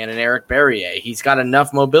type and an Eric Barrier. He's got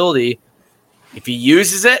enough mobility. If he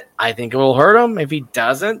uses it, I think it will hurt him. If he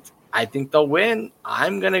doesn't, I think they'll win.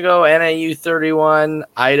 I'm going to go NAU 31,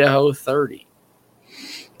 Idaho 30.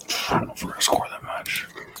 I don't know if we're going to score that much.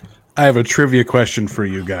 I have a trivia question for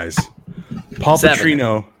you guys. Paul 7.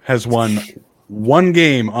 Petrino has won one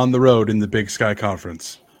game on the road in the Big Sky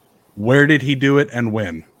Conference. Where did he do it and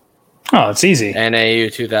when? Oh, it's easy. NAU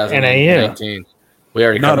 2019. We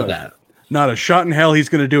already covered that. Not a shot in hell he's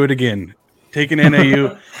going to do it again. Taking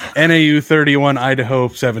NAU 31, Idaho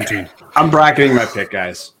 17. I'm bracketing my pick,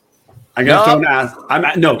 guys. I guess don't ask.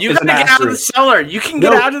 You can get out of the cellar. You can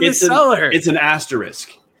get out of the cellar. It's an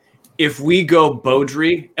asterisk. If we go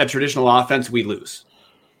Beaudry at traditional offense, we lose.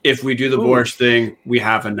 If we do the Borscht thing, we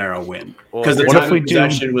have a narrow win. Because the time of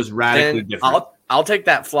possession was radically different. I'll take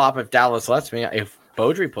that flop if Dallas lets me. If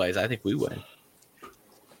Beaudry plays, I think we win.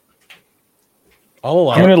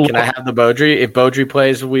 Can I have the Beaudry? If Beaudry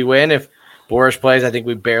plays, we win. If Borscht plays, I think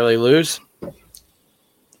we barely lose.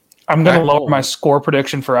 I'm going to lower my score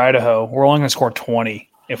prediction for Idaho. We're only going to score 20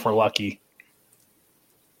 if we're lucky.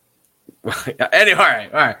 Anyway,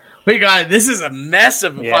 all right. We got it. This is a mess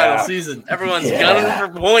of a final season. Everyone's gunning for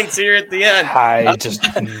points here at the end.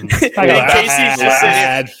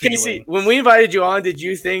 Casey, when we invited you on, did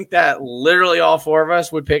you think that literally all four of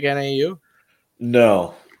us would pick NAU?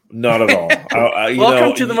 No, not at all.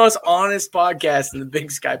 Welcome to the most honest podcast in the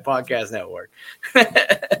Big Sky Podcast Network.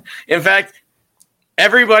 In fact,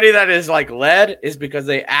 everybody that is led is because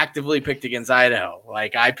they actively picked against Idaho.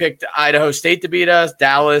 Like I picked Idaho State to beat us.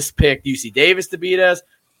 Dallas picked UC Davis to beat us.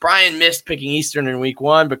 Brian missed picking Eastern in week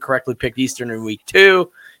 1, but correctly picked Eastern in week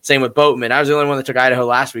 2. Same with Boatman. I was the only one that took Idaho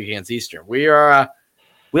last week against Eastern. We are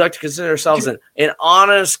we like to consider ourselves an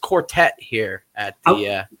honest quartet here at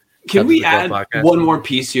the. Can we add one more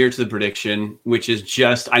piece here to the prediction, which is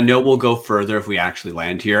just I know we'll go further if we actually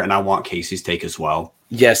land here, and I want Casey's take as well.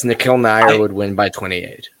 Yes, Nikhil Nair would win by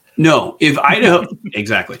 28. No, if Idaho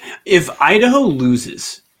exactly. If Idaho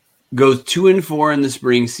loses, goes 2-4 in the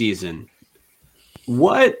spring season,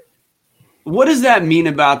 what does that mean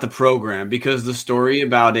about the program? Because the story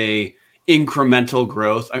about a incremental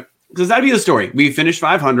growth, because that'd be the story. We finished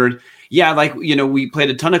 500. Yeah, we played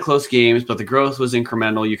a ton of close games, but the growth was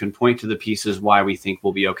incremental. You can point to the pieces why we think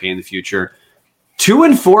we'll be okay in the future.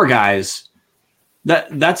 2-4, guys.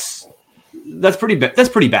 That's pretty bad. That's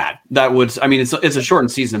pretty bad. That would, it's a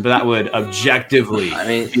shortened season, but that would objectively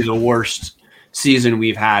be the worst season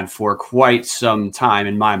we've had for quite some time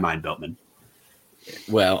in my mind, Boatman.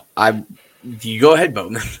 Well, you go ahead,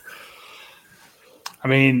 Boatman.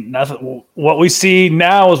 Nothing. What we see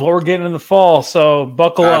now is what we're getting in the fall. So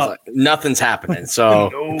buckle up. Nothing's happening. So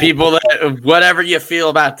people whatever you feel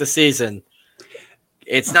about the season,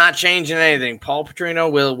 it's not changing anything. Paul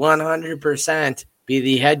Petrino will 100% be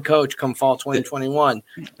the head coach come fall 2021,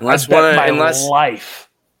 unless we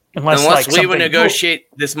would negotiate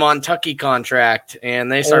this Montucky contract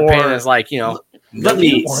and they start paying us Let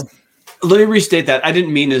me restate that. I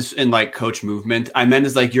didn't mean as in coach movement. I meant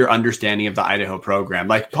as your understanding of the Idaho program.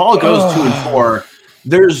 Paul goes 2-4.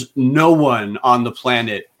 There's no one on the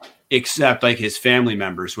planet except his family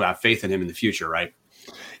members who have faith in him in the future, right?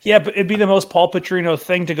 Yeah, but it'd be the most Paul Petrino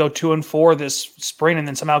thing to go 2-4 this spring and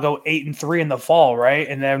then somehow go 8-3 in the fall, right?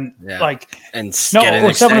 And then or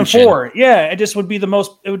 7-4. Yeah, it just would be the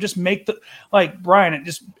most. It would just make Brian.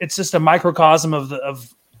 It's just a microcosm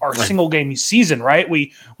of our single game season, right?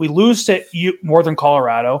 We lose to Northern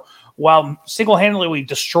Colorado while single-handedly we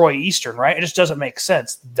destroy Eastern, right? It just doesn't make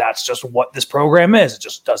sense. That's just what this program is. It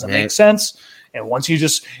just doesn't make sense. And once you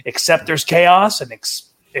just accept there's chaos and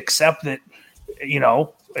accept that,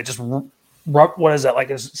 it just what is that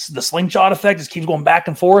It's the slingshot effect just keeps going back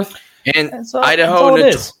and forth. And Idaho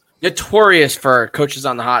notorious for coaches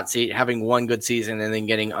on the hot seat having one good season and then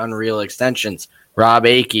getting unreal extensions. Rob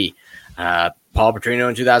Akey, Paul Petrino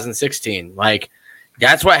in 2016.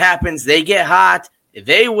 That's what happens. They get hot.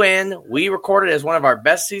 They win. We record it as one of our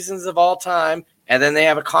best seasons of all time, and then they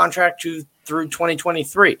have a contract through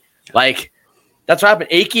 2023. That's what happened.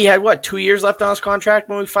 Akey had 2 years left on his contract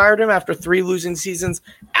when we fired him after 3 losing seasons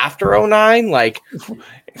after 2009.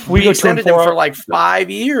 If we extended him for 5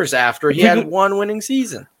 years after he had one winning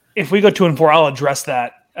season. If we go 2-4, I'll address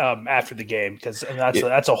that after the game because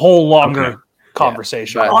that's a whole longer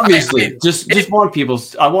conversation. Yeah, obviously, just want people.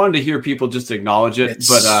 I wanted to hear people just acknowledge it,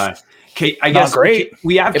 but I guess great.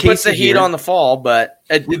 We have it puts the heat on the fall, but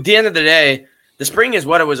at the end of the day, the spring is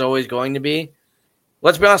what it was always going to be.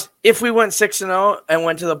 Let's be honest. If we went 6-0 and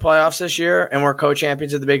went to the playoffs this year and we're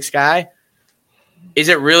co-champions of the Big Sky, is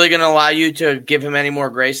it really going to allow you to give him any more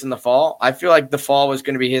grace in the fall? I feel like the fall was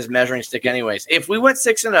going to be his measuring stick anyways. If we went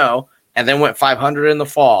 6-0 and then went 500 in the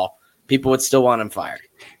fall, people would still want him fired.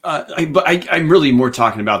 I'm really more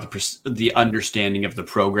talking about the understanding of the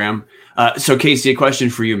program. So, Casey, a question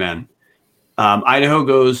for you, man. Idaho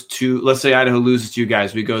goes to, let's say Idaho loses to you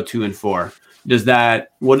guys. We go 2-4.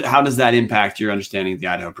 How does that impact your understanding of the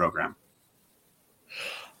Idaho program?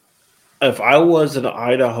 If I was an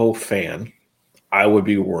Idaho fan, I would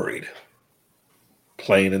be worried.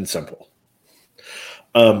 Plain and simple.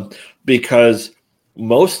 Because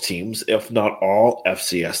most teams, if not all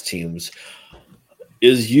FCS teams,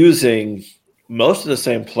 is using most of the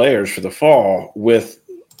same players for the fall with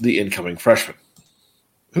the incoming freshmen,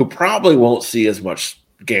 who probably won't see as much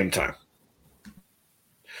game time.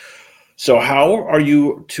 So how are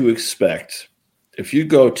you to expect, if you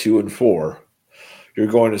go 2-4, you're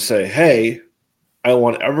going to say, hey, I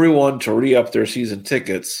want everyone to re-up their season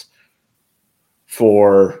tickets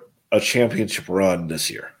for a championship run this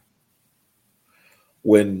year,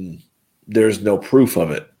 when there's no proof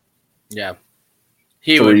of it? Yeah.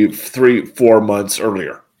 3-4 months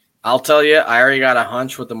earlier. I'll tell you, I already got a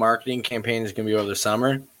hunch what the marketing campaign is going to be over the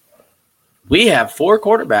summer. We have 4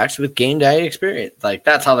 quarterbacks with game day experience. Like,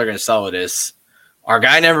 that's how they're going to sell it is. Our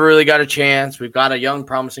guy never really got a chance. We've got a young,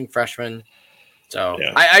 promising freshman. So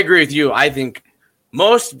yeah. I agree with you. I think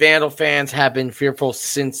most Vandal fans have been fearful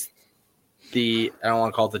since I don't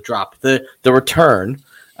want to call it the drop, the return,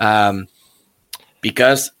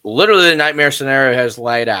 because literally the nightmare scenario has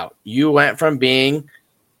laid out. You went from being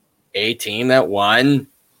a team that won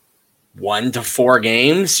 1 to 4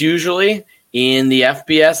 games usually in the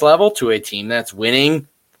FBS level to a team that's winning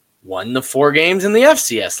 1 to 4 games in the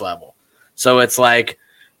FCS level. So it's like,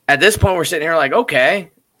 at this point, we're sitting here like,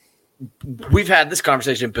 okay, we've had this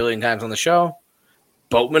conversation a billion times on the show.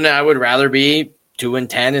 Boatman and I would rather be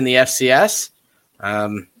 2-10 in the FCS.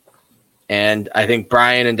 And I think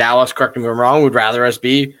Brian and Dallas, correct me if I'm wrong, would rather us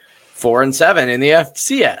be 4-7 in the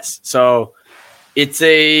FCS. So it's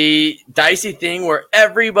a dicey thing where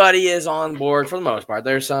everybody is on board for the most part.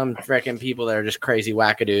 There's some freaking people that are just crazy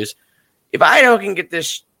wackadoos. If Idaho can get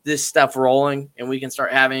this stuff rolling and we can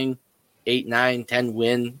start having 8, 9, 10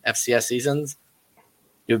 win FCS seasons,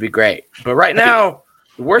 it would be great. But right now,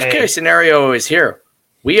 the worst case scenario is here.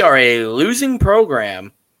 We are a losing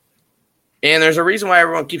program, and there's a reason why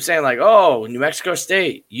everyone keeps saying, like, oh, New Mexico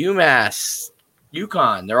State, UMass,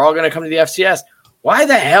 UConn, they're all going to come to the FCS. Why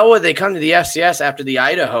the hell would they come to the FCS after the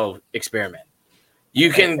Idaho experiment?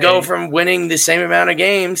 You can go from winning the same amount of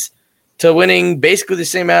games to winning basically the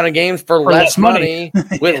same amount of games for less money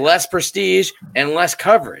with less prestige and less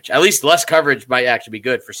coverage. At least less coverage might actually be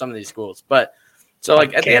good for some of these schools. But so,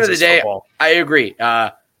 like, at the end of the day, football. I agree.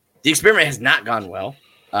 The experiment has not gone well.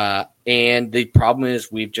 And the problem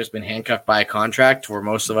is we've just been handcuffed by a contract where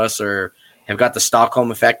most of us have got the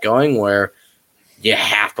Stockholm effect going, where you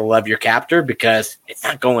have to love your captor because it's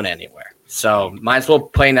not going anywhere. So might as well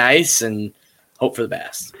play nice and hope for the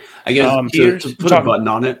best. I guess to put a button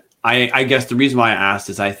on it, I guess the reason why I asked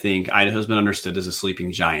is I think Idaho's been understood as a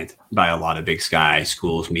sleeping giant by a lot of Big Sky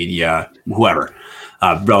schools, media, whoever,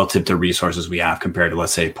 relative to resources we have compared to,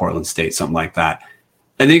 let's say, Portland State, something like that.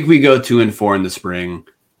 I think we go 2-4 in the spring.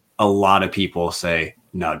 A lot of people say,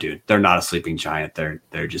 no, dude, they're not a sleeping giant.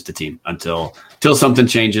 They're just a team. Until something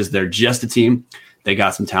changes, they're just a team. They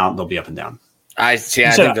got some talent. They'll be up and down. I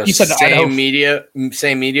think the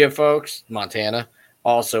same media folks, Montana,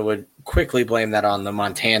 also would quickly blame that on the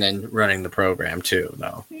Montanan running the program too,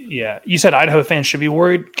 though. Yeah. You said Idaho fans should be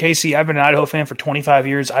worried. Casey, I've been an Idaho fan for 25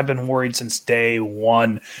 years. I've been worried since day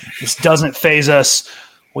one. This doesn't faze us.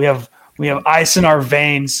 We have ice in our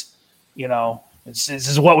veins. You know, this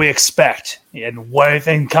is what we expect. And when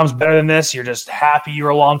anything comes better than this, you're just happy you were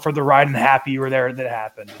along for the ride and happy you were there that it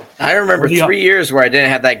happened. I remember 3 years where I didn't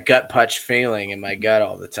have that gut punch feeling in my gut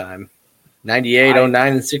all the time. 98,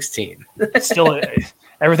 09, and 16. Still,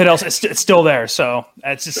 everything else it's still there. So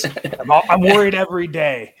it's just I'm worried every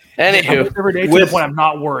day. Anywho, every day to the point I'm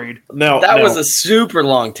not worried. That was a super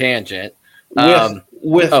long tangent.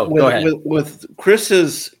 With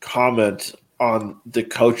Chris's comment on the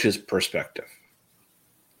coach's perspective,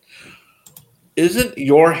 isn't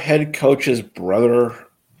your head coach's brother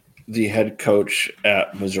the head coach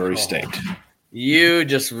at Missouri State? You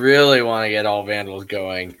just really want to get all Vandals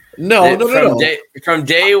going. No. From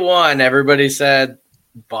day one, everybody said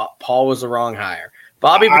Paul was the wrong hire.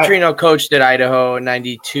 Bobby Petrino coached at Idaho in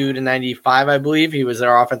 92 to 95, I believe. He was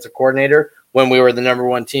their offensive coordinator when we were the number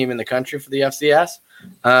 1 team in the country for the FCS.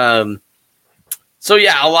 So,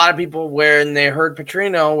 yeah, a lot of people, when they heard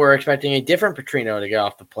Petrino, were expecting a different Petrino to get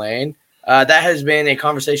off the plane. That has been a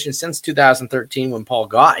conversation since 2013 when Paul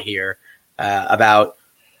got here about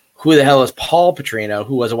who the hell is Paul Petrino,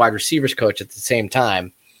 who was a wide receivers coach at the same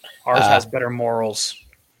time. Ours has better morals.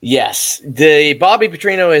 Yes, the Bobby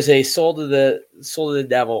Petrino is a soul to the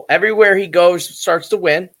devil. Everywhere he goes, starts to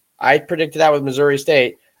win. I predicted that with Missouri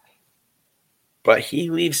State, but he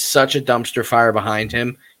leaves such a dumpster fire behind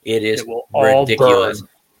him. It is ridiculous.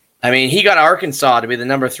 I mean, he got Arkansas to be the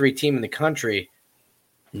number 3 team in the country.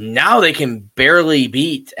 Now they can barely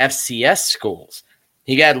beat FCS schools.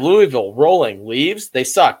 He got Louisville rolling, leaves. They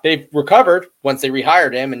suck. They've recovered once they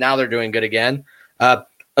rehired him, and now they're doing good again.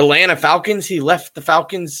 Atlanta Falcons, he left the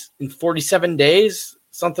Falcons in 47 days,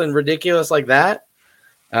 something ridiculous like that.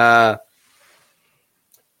 Bobby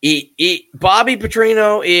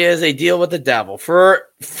Petrino is a deal with the devil. For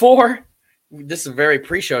this is very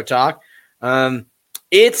pre-show talk.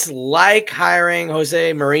 It's like hiring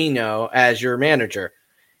Jose Mourinho as your manager.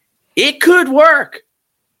 It could work,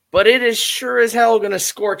 but it is sure as hell going to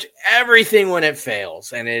scorch everything when it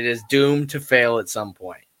fails, and it is doomed to fail at some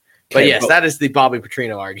point. But yes, that is the Bobby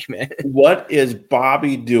Petrino argument. What is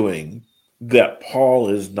Bobby doing that Paul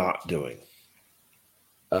is not doing?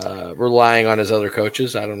 Relying on his other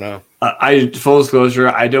coaches. I don't know. Full disclosure,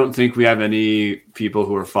 I don't think we have any people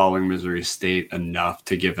who are following Missouri State enough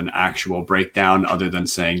to give an actual breakdown other than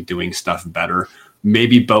saying doing stuff better.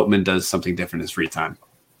 Maybe Boatman does something different in his free time.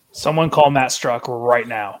 Someone call Matt Struck right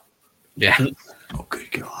now. Yeah. Oh,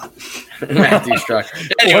 good God. Matthew Struck.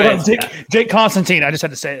 Anyway, Jake Constantine. I just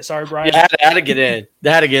had to say it. Sorry, Brian. Yeah, had to get in.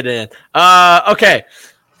 Okay.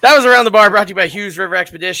 That was Around the Bar, brought to you by Hughes River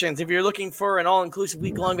Expeditions. If you're looking for an all-inclusive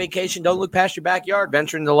week-long vacation, don't look past your backyard.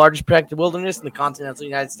 Venture into the largest protected wilderness in the continental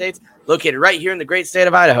United States, located right here in the great state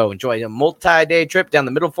of Idaho. Enjoy a multi-day trip down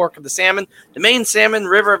the Middle Fork of the Salmon, the main Salmon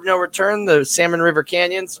River of No Return, the Salmon River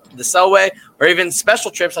Canyons, the Selway, or even special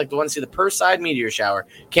trips like the one to see the Perside Meteor Shower.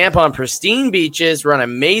 Camp on pristine beaches, run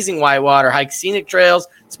amazing whitewater, hike scenic trails,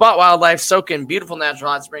 spot wildlife, soak in beautiful natural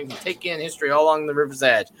hot springs, and take in history all along the river's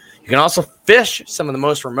edge. You can also fish some of the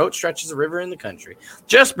most remote stretches of river in the country.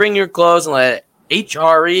 Just bring your clothes and let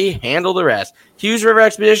HRE handle the rest. Hughes River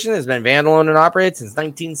Expedition has been vandal-owned and operated since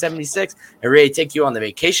 1976 and ready to take you on the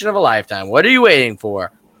vacation of a lifetime. What are you waiting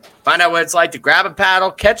for? Find out what it's like to grab a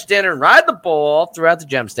paddle, catch dinner, and ride the bull all throughout the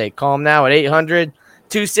Gem State. Call them now at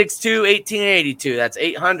 800-262-1882. That's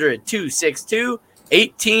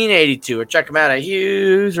 800-262-1882. Or check them out at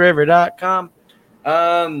hughesriver.com.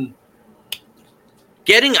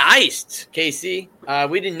 Getting iced, Casey.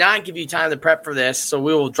 We did not give you time to prep for this, so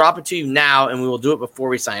we will drop it to you now, and we will do it before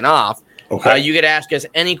we sign off. Okay. You get to ask us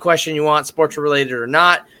any question you want, sports-related or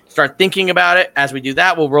not. Start thinking about it. As we do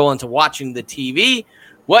that, we'll roll into watching the TV.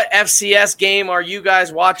 What FCS game are you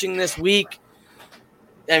guys watching this week?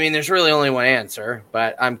 I mean, there's really only one answer,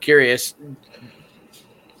 but I'm curious.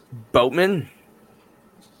 Boatman?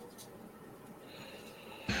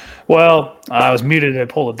 Well, I was muted to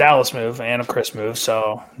pull a Dallas move and a Chris move,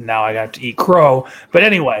 so now I got to eat crow. But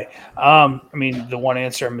anyway, I mean, the one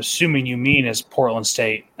answer I'm assuming you mean is Portland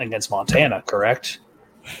State against Montana, correct?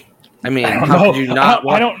 I mean, how could you not?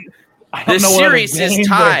 I don't the know series is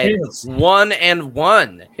tied is.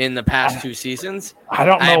 1-1 in the past 2 seasons. I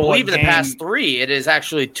don't know. I believe in the past 3, it is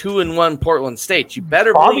actually 2-1 Portland State. You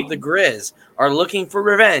better believe the Grizz are looking for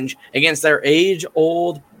revenge against their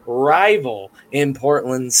age-old rival in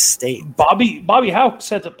Portland State. Bobby Houck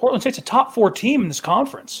said that Portland State's a top 4 team in this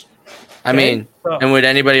conference. I mean, and would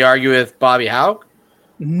anybody argue with Bobby Houck?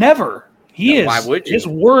 Never. Why would you? His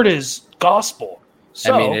word is gospel.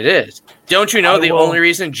 So, I mean, it is. Don't you know the only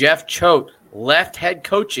reason Jeff Choate left head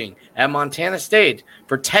coaching at Montana State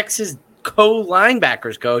for Texas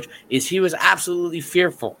co-linebackers coach is he was absolutely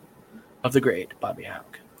fearful of the great Bobby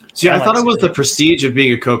Houck. See, I thought it was the prestige of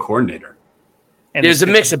being a co-coordinator. And there's a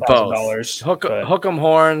mix of both. Hook 'em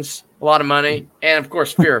horns, a lot of money, and of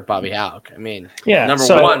course fear of Bobby Houck. I mean, number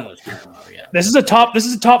one was fear of Bobby Houck. This is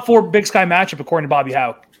a top 4 Big Sky matchup according to Bobby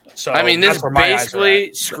Houck. So I mean, this is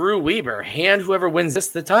basically screw Weber, hand whoever wins this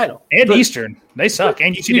the title. And Eastern, they suck,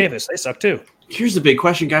 and UC Davis, they suck too. Here's the big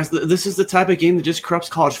question, guys. This is the type of game that just corrupts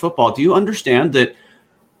college football. Do you understand that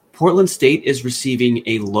Portland State is receiving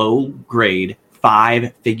a low-grade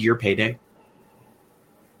 5-figure payday?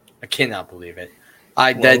 I cannot believe it.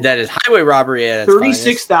 That is highway robbery at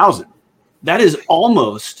 $36,000. That is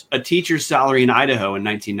almost a teacher's salary in Idaho in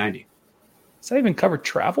 1990. Does that even cover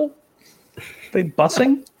travel? Are they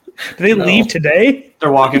busing? Do they leave today?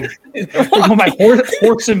 They're walking. My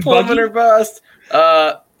horse and buggy. Or bust.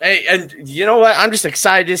 Hey, and you know what? I'm just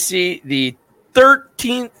excited to see the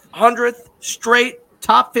 1,300th straight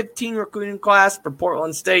top 15 recruiting class for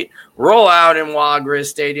Portland State roll out in Wild Grizz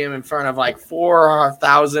Stadium in front of like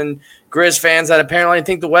 4,000 Grizz fans that apparently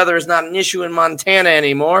think the weather is not an issue in Montana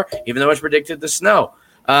anymore, even though it's predicted to snow.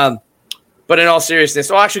 But But in all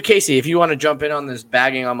seriousness, well, actually, Casey, if you want to jump in on this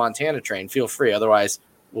bagging on Montana train, feel free. Otherwise,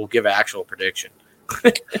 we'll give an actual prediction.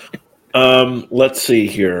 Let's see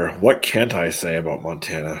here. What can't I say about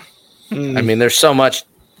Montana? I mean, there's so much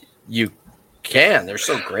you can. They're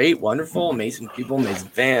so great, wonderful, amazing people, amazing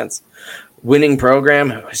fans. Winning program,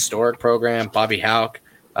 historic program. Bobby Houck.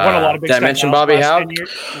 Won a lot of big did I mention Bobby Houck?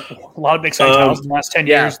 A lot of Big Sky titles in the last 10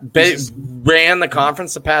 years. Ran the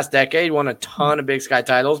conference the past decade. Won a ton of Big Sky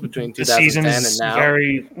titles between 2010 and now.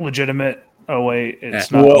 Very legitimate. Oh wait,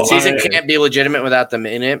 it's not. not. Season can't be legitimate without them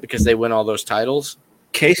in it because they win all those titles.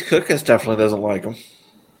 Case Cookins definitely doesn't like them.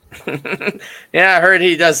 Yeah, I heard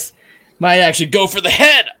he might actually go for the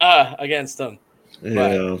head against them.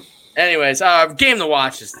 Yeah. But anyways, game to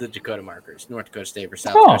watch is the Dakota Markers, North Dakota State versus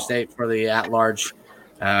South Dakota State for the at-large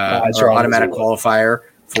or automatic qualifier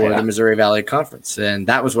for the Missouri Valley Conference. And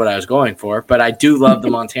that was what I was going for. But I do love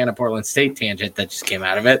the Montana-Portland State tangent that just came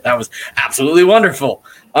out of it. That was absolutely wonderful.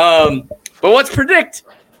 But let's predict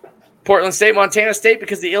Portland State, Montana State,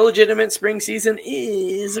 because the illegitimate spring season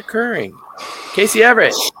is occurring. Casey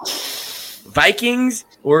Everett, Vikings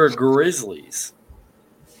or Grizzlies?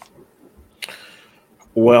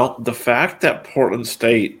 Well, the fact that Portland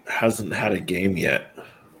State hasn't had a game yet,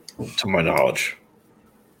 to my knowledge,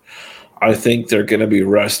 I think they're going to be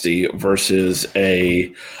rusty versus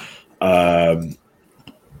a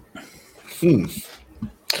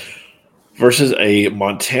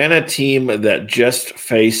Montana team that just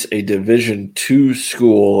faced a Division II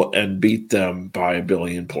school and beat them by 1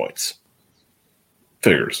 billion points.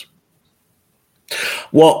 Figures.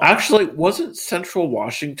 Well, actually, wasn't Central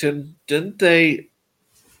Washington, didn't they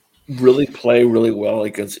really play really well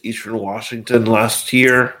against Eastern Washington last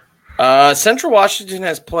year? Central Washington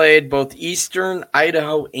has played both Eastern,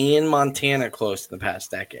 Idaho, and Montana close in the past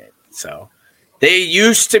decade. So they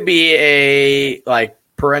used to be a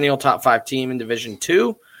perennial top 5 team in Division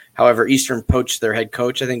II. However, Eastern poached their head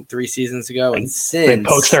coach, I think, 3 seasons ago, and since they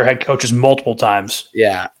poached their head coaches multiple times.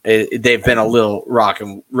 Yeah, they've been a little rock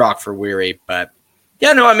for weary, but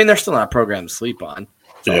yeah, no, I mean they're still not a program to sleep on.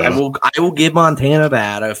 So yeah. I will give Montana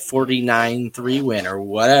that a 49-3 win or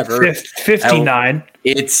whatever. 59.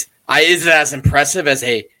 Is it as impressive as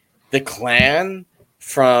the Clan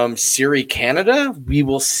from Surrey, Canada? We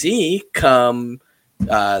will see come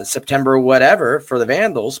September whatever for the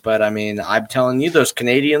Vandals, but I mean, I'm telling you, those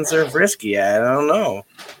Canadians are risky. I don't know.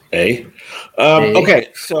 Okay,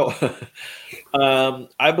 so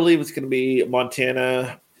I believe it's going to be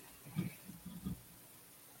Montana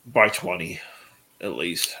by 20, at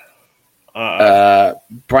least.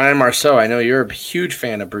 Brian Marceau, I know you're a huge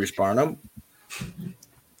fan of Bruce Barnum.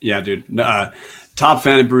 Yeah, dude. Top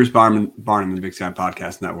fan of Bruce Barnum and the Big Sky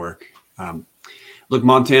Podcast Network. Look,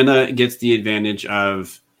 Montana gets the advantage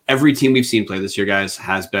of every team we've seen play this year, guys,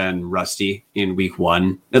 has been rusty in week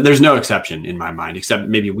 1. There's no exception in my mind, except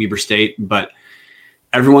maybe Weber State, but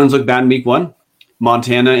everyone's looked bad in week 1.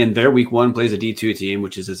 Montana in their week 1 plays a D2 team,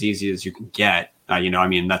 which is as easy as you can get.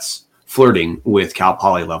 That's flirting with Cal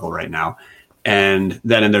Poly level right now. And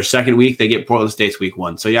then in their second week, they get Portland State's week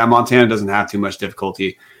 1. So, yeah, Montana doesn't have too much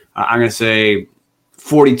difficulty. I'm going to say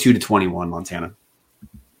 42-21 Montana.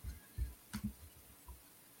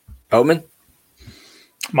 Boatman?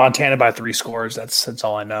 Montana by 3 scores. That's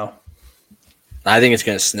all I know. I think it's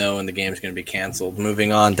going to snow and the game's going to be canceled.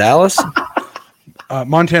 Moving on, Dallas?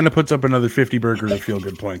 Montana puts up another 50 burger to feel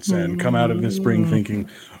good points and come out of this spring thinking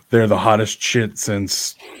they're the hottest shit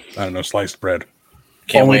since, sliced bread.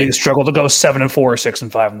 Only to struggle to go 7-4 or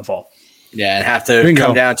 6-5 in the fall. Yeah, and have to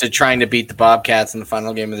come down to trying to beat the Bobcats in the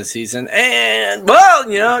final game of the season. And,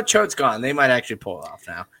 Choate's gone. They might actually pull it off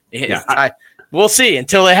now. We'll see.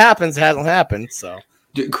 Until it happens, it hasn't happened. So,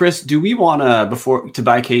 Chris, do we want to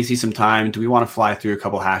buy Casey some time? Do we want to fly through a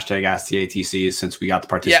couple hashtag Ask the ATCs since we got the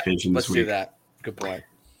participation this week? Let's do that. Good point.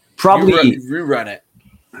 Probably rerun it.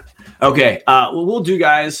 Okay. We'll do,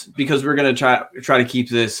 guys, because we're gonna try to keep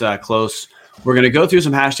this close. We're gonna go through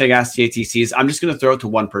some hashtag Ask the ATCs. I'm just gonna throw it to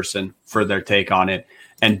one person for their take on it.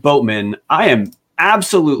 And Boatman, I am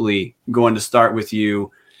absolutely going to start with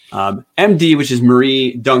you. MD, which is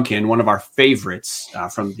Marie Duncan, one of our favorites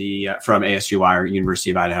from ASUI or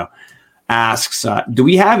University of Idaho, asks, do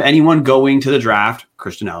we have anyone going to the draft,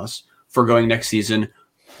 Christian Ellis, for going next season?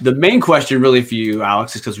 The main question really for you,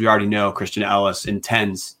 Alex, is because we already know Christian Ellis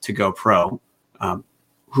intends to go pro.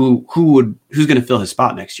 Who's going to fill his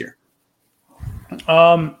spot next year?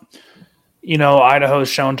 Idaho's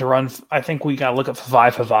shown to run. I think we got to look at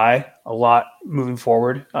Havai a lot moving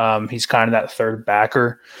forward. He's kind of that third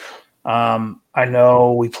backer. I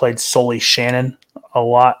know we played Sully Shannon a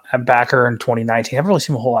lot at backer in 2019. I haven't really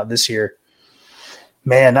seen him a whole lot this year.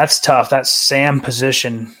 Man, that's tough. That Sam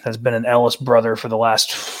position has been an Ellis brother for the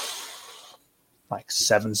last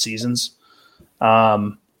 7 seasons.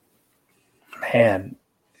 Man,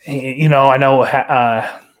 I know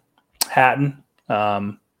Hatton,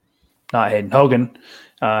 not Hayden Hogan,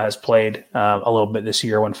 has played a little bit this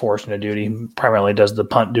year when forced into duty. He primarily does the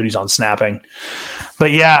punt duties on snapping.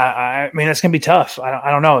 But yeah, it's going to be tough. I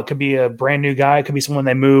don't know. It could be a brand new guy. It could be someone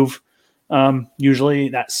they move. Usually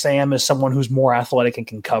that Sam is someone who's more athletic and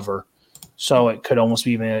can cover. So it could almost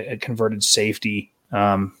be even a converted safety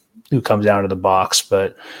who comes out of the box.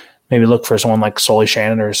 But maybe look for someone like Sully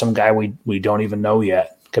Shannon or some guy we don't even know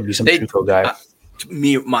yet. Could be some JUCO guy.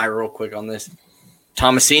 My real quick on this.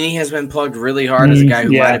 Tomasini has been plugged really hard as a guy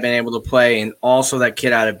who might have been able to play, and also that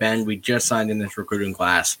kid out of Bend we just signed in this recruiting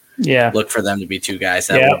class. Yeah, look for them to be 2 guys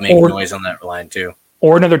that will make noise on that line too.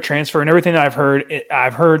 Or another transfer. And everything that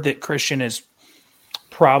I've heard that Christian is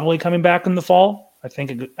probably coming back in the fall. I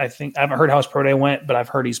think I haven't heard how his pro day went, but I've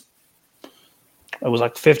heard it was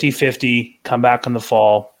like 50-50 come back in the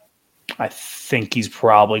fall. I think he's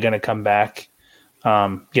probably going to come back.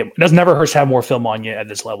 It doesn't never hurt to have more film on you at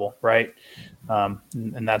this level, right?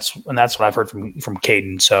 And that's what I've heard from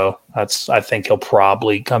Caden. So I think he'll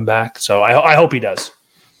probably come back. So I hope he does.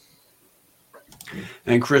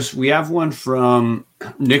 And Chris, we have one from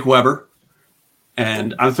Nick Weber,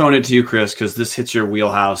 and I'm throwing it to you, Chris, because this hits your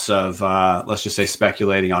wheelhouse of let's just say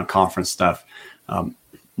speculating on conference stuff.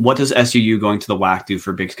 What does SUU going to the WAC do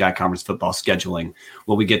for Big Sky Conference football scheduling?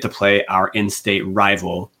 Will we get to play our in-state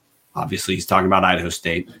rival? Obviously, he's talking about Idaho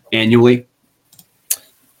State annually.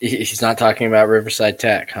 He's not talking about Riverside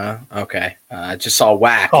Tech, huh? Okay. I just saw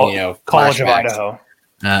WAC, College flashbacks. of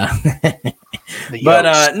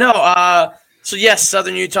Idaho. So yes,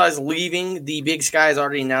 Southern Utah is leaving. The Big Sky has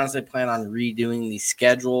already announced they plan on redoing the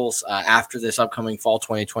schedules after this upcoming fall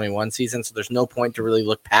 2021 season. So there's no point to really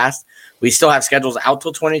look past. We still have schedules out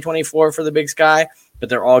till 2024 for the Big Sky, but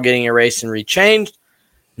they're all getting erased and rechanged.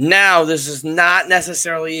 Now, this is not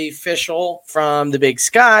necessarily official from the Big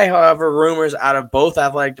Sky. However, rumors out of both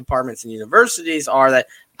athletic departments and universities are that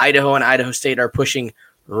Idaho and Idaho State are pushing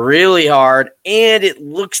really hard, and it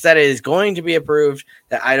looks that it is going to be approved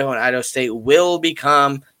that Idaho and Idaho State will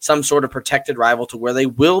become some sort of protected rival to where they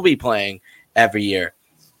will be playing every year.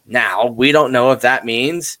 Now, we don't know if that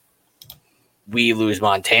means we lose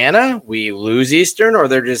Montana, we lose Eastern, or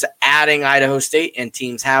they're just adding Idaho State and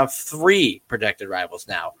teams have 3 protected rivals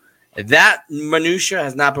now. That minutia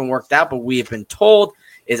has not been worked out, but we have been told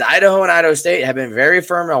is Idaho and Idaho State have been very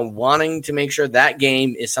firm on wanting to make sure that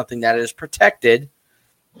game is something that is protected.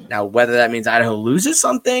 Now, whether that means Idaho loses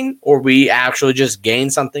something or we actually just gain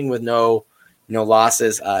something with no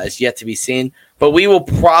losses is yet to be seen. But we will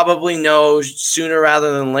probably know sooner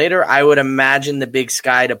rather than later. I would imagine the Big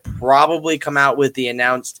Sky to probably come out with the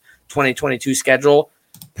announced 2022 schedule,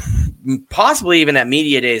 possibly even at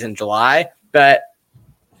media days in July. But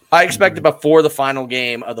I expect that before the final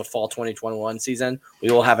game of the fall 2021 season, we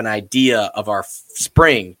will have an idea of our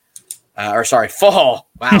fall.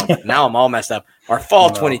 Wow, now I'm all messed up. Our fall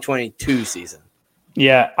 2022 season.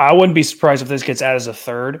 Yeah, I wouldn't be surprised if this gets added as a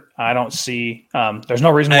third. I don't see. There's no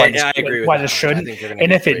reason why this shouldn't.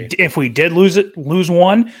 And if we did lose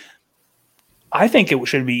one, I think it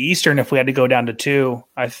should be Eastern. If we had to go down to 2,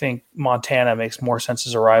 I think Montana makes more sense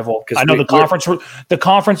as a rival. I know the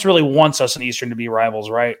conference really wants us in Eastern to be rivals,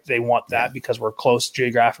 right? They want that because we're close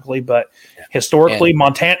geographically, but historically,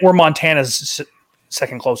 we're Montana's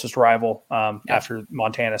second closest rival after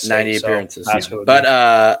Montana State. 90 appearances.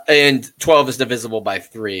 But and 12 is divisible by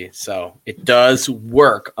 3, so it does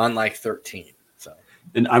work, unlike 13. So,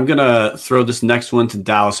 and I'm going to throw this next one to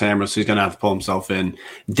Dallas Hammer, so he's going to have to pull himself in.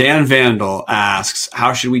 Dan Vandal asks,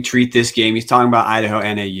 how should we treat this game? He's talking about Idaho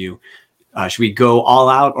NAU. Should we go all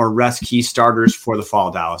out or rest key starters for the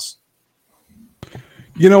fall, Dallas?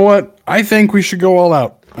 You know what? I think we should go all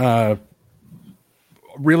out.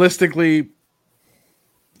 Realistically,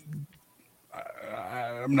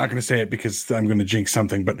 I'm not going to say it because I'm going to jinx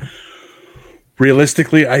something, but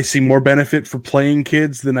realistically, I see more benefit for playing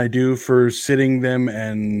kids than I do for sitting them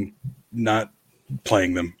and not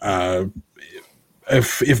playing them.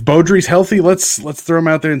 If Beaudry's healthy, let's throw him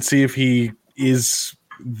out there and see if he is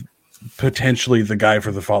potentially the guy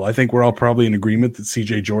for the fall. I think we're all probably in agreement that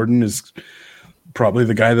CJ Jordan is probably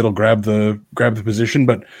the guy that'll grab the position,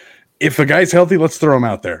 but if the guy's healthy, let's throw him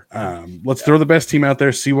out there. Let's throw the best team out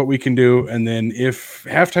there, see what we can do. And then if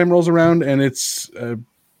halftime rolls around and it's a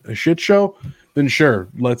shit show, then sure,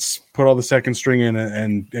 let's put all the second string in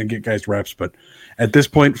and get guys reps. But at this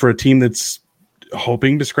point, for a team that's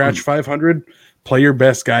hoping to scratch 500, play your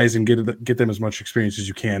best guys and get them as much experience as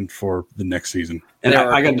you can for the next season. And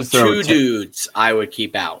I got to throw two dudes I would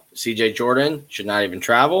keep out. CJ Jordan should not even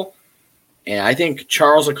travel. And I think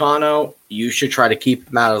Charles O'Connell, you should try to keep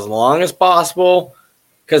him out as long as possible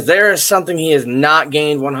because there is something he has not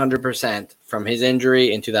gained 100% from his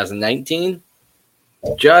injury in 2019.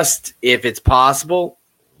 Just if it's possible,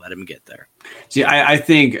 let him get there. See, I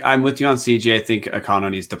think I'm with you on CJ. I think O'Connell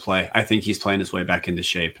needs to play. I think he's playing his way back into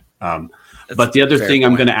shape. But the other thing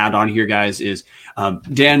I'm going to add on here, guys, is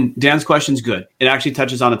Dan's question's good. It actually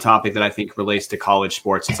touches on a topic that I think relates to college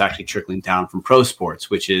sports. It's actually trickling down from pro sports,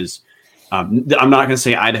 which is I'm not going to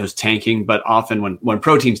say Idaho's tanking, but often when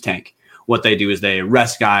pro teams tank, what they do is they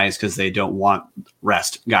rest guys because they don't want to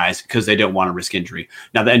risk injury.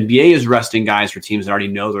 Now, the NBA is resting guys for teams that already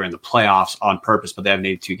know they're in the playoffs on purpose, but they have an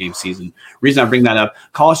 82-game season. Reason I bring that up,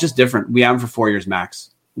 college is just different. We have them for 4 years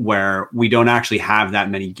max, where we don't actually have that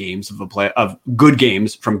many games of good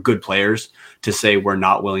games from good players to say we're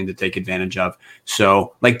not willing to take advantage of.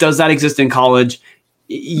 So, does that exist in college?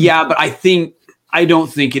 Yeah, but I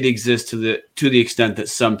don't think it exists to the extent that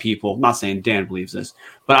some people, I'm not saying Dan believes this,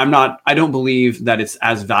 but I don't believe that it's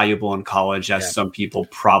as valuable in college as some people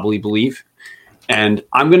probably believe. And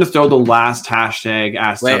I'm going to throw the last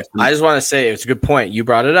hashtag. Wait, I just want to say it's a good point. You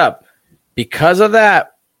brought it up. Because of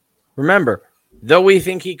that, remember, though we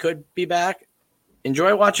think he could be back,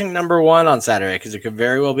 enjoy watching number 1 on Saturday because it could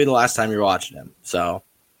very well be the last time you're watching him. So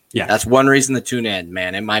yeah, that's one reason to tune in,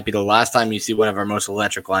 man. It might be the last time you see one of our most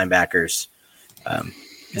electric linebackers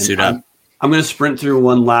suit up. I'm going to sprint through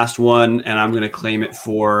one last one, and I'm going to claim it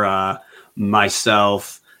for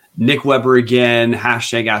myself. Nick Weber again,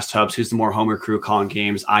 hashtag AskTubs. Who's the more Homer crew calling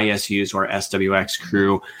games, ISUs or SWX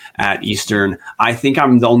crew at Eastern? I think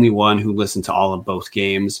I'm the only one who listened to all of both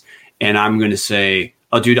games, and I'm going to say,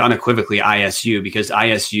 unequivocally ISU because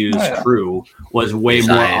ISU's crew was way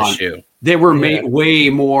more ISU. They were way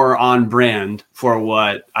more on brand for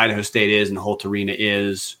what Idaho State is and Holt Arena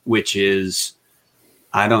is, which is,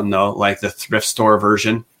 I don't know, like the thrift store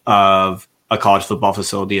version of a college football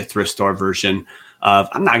facility, a thrift store version of.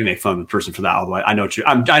 I'm not going to make fun of the person for that. Although I know what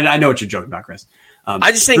you're joking about, Chris.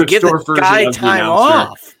 I just think give the guy time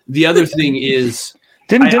off. The other thing is,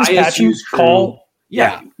 didn't Dennis Patchen call?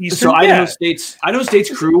 Yeah. So Idaho State's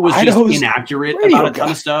crew was just inaccurate about a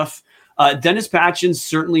ton of stuff. Dennis Patchen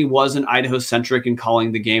certainly wasn't Idaho-centric in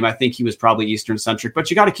calling the game. I think he was probably Eastern-centric. But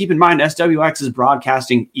you got to keep in mind, SWX is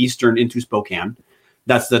broadcasting Eastern into Spokane.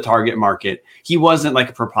 That's the target market. He wasn't like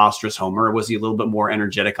a preposterous homer. Was he a little bit more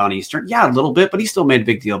energetic on Eastern? Yeah, a little bit, but he still made a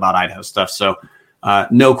big deal about Idaho stuff. So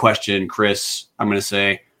no question, Chris, I'm going to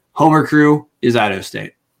say Homer crew is Idaho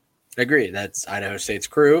State. I agree. That's Idaho State's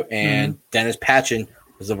crew. And Dennis Patchen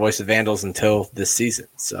was the voice of Vandals until this season.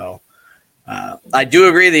 So I do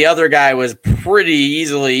agree the other guy was pretty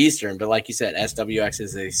easily Eastern. But like you said, SWX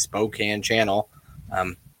is a Spokane channel.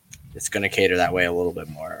 It's going to cater that way a little bit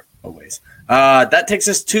more always. That takes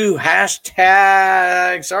us to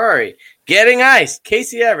hashtag, Getting Ice.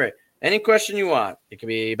 Casey Everett, any question you want. It can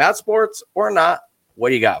be about sports or not. What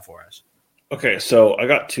do you got for us? Okay, so I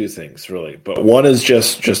got 2 things, really. But one is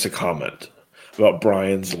just a comment about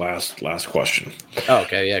Brian's last question. Oh,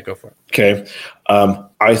 okay. Yeah, go for it. Okay.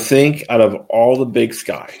 I think out of all the Big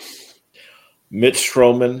Sky, Mitch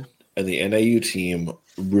Stroman and the NAU team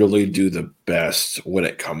really do the best when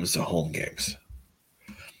it comes to home games.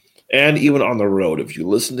 And even on the road, if you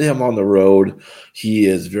listen to him on the road, he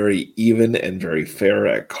is very even and very fair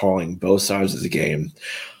at calling both sides of the game.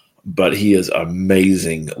 But he is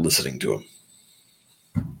amazing listening to him.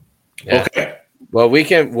 Yeah. Okay. Well, we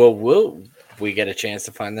get a chance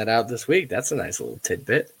to find that out this week. That's a nice little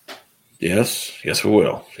tidbit. Yes, we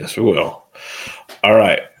will. All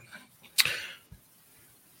right.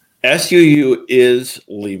 SUU is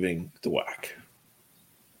leaving the WAC,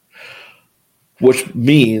 which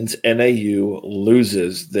means NAU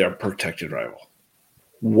loses their protected rival.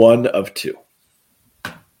 One of 2.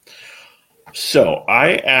 So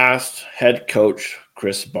I asked head coach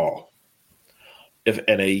Chris Ball if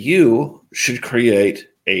NAU should create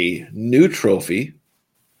a new trophy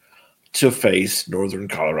to face Northern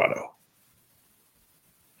Colorado.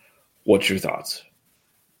 What's your thoughts?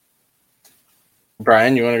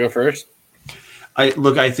 Brian, you want to go first?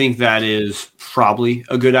 I think that is probably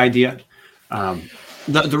a good idea.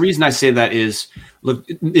 The reason I say that is, look,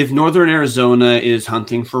 if Northern Arizona is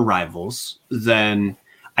hunting for rivals, then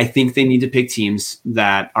I think they need to pick teams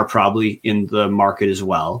that are probably in the market as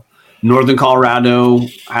well. Northern Colorado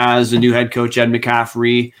has a new head coach, Ed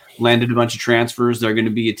McCaffrey, landed a bunch of transfers. They're going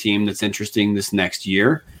to be a team that's interesting this next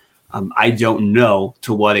year. I don't know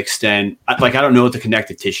to what extent, like, I don't know what the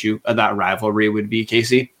connective tissue of that rivalry would be,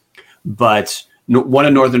 Casey, but one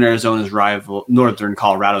of Northern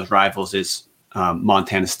Colorado's rivals is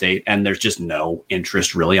Montana State, and there's just no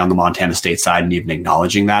interest really on the Montana State side in even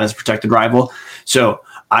acknowledging that as a protected rival. So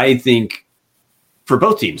I think for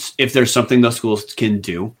both teams, if there's something those schools can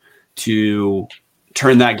do to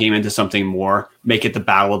turn that game into something more, make it the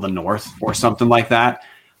Battle of the North or something like that,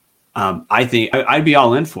 I think I'd be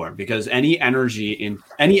all in for it, because any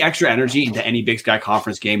extra energy into any Big Sky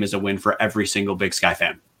Conference game is a win for every single Big Sky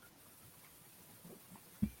fan.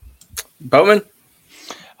 Bowman?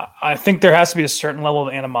 I think there has to be a certain level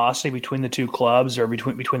of animosity between the two clubs, or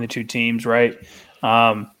between the two teams, right?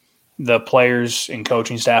 The players and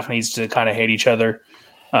coaching staff needs to kind of hate each other.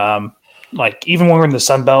 Like, even when we were in the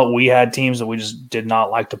Sun Belt, we had teams that we just did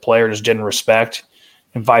not like to play or just didn't respect,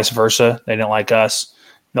 and vice versa. They didn't like us.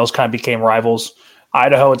 Those kind of became rivals.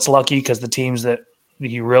 Idaho, it's lucky because the teams that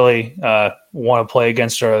you really want to play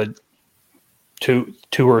against are two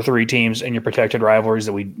or three teams in your protected rivalries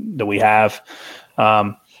that we have.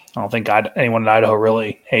 I don't think anyone in Idaho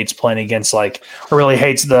really hates playing against, or really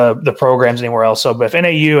hates the programs anywhere else. So, but if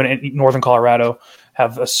NAU and Northern Colorado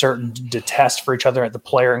have a certain detest for each other at the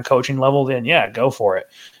player and coaching level, then yeah, go for it.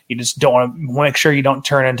 You just don't want to make sure you don't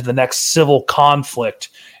turn into the next civil conflict.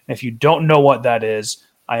 And if you don't know what that is,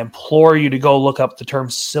 I implore you to go look up the term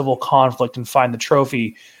civil conflict and find the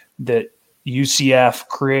trophy that UCF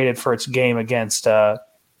created for its game against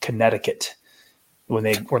Connecticut when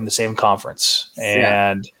they were in the same conference.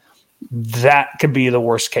 And that could be the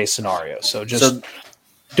worst case scenario. So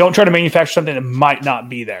don't try to manufacture something that might not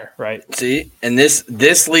be there, right? See, and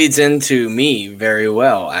this leads into me very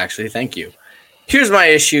well, actually. Thank you. Here's my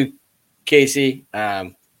issue, Casey.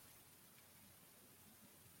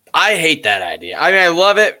 I hate that idea. I mean, I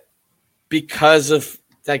love it because of,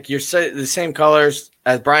 like, you're the same colors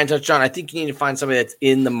as Brian touched on. I think you need to find somebody that's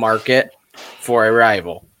in the market for a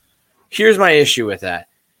rival. Here's my issue with that.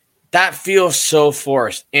 That feels so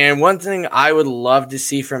forced. And one thing I would love to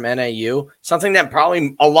see from NAU, something that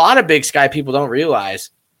probably a lot of Big Sky people don't realize,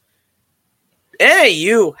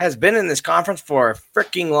 NAU has been in this conference for a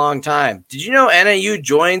freaking long time. Did you know NAU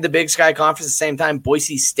joined the Big Sky Conference at the same time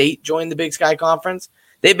Boise State joined the Big Sky Conference?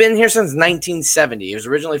 They've been here since 1970. It was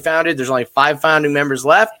originally founded. There's only 5 founding members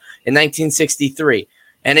left in 1963.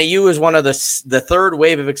 NAU is one of the third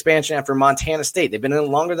wave of expansion after Montana State. They've been in it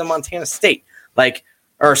longer than Montana State. That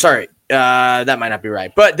might not be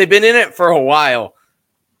right. But they've been in it for a while.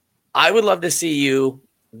 I would love to see you.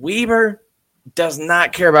 Weber does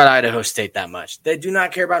not care about Idaho State that much. They do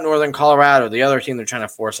not care about Northern Colorado, the other team they're trying to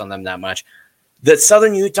force on them that much. That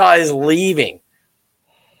Southern Utah is leaving.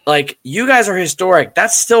 Like, you guys are historic.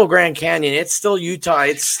 That's still Grand Canyon. It's still Utah.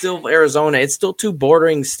 It's still Arizona. It's still 2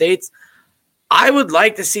 bordering states. I would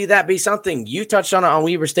like to see that be something. You touched on it on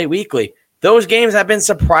Weber State Weekly. Those games have been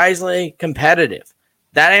surprisingly competitive.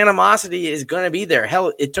 That animosity is going to be there.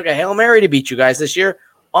 Hell, it took a Hail Mary to beat you guys this year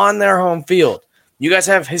on their home field. You guys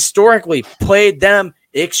have historically played them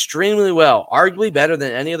extremely well, arguably better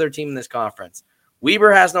than any other team in this conference.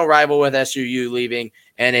 Weber has no rival with SUU leaving.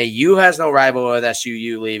 NAU has no rival with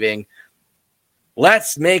SUU leaving.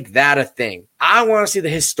 Let's make that a thing. I want to see the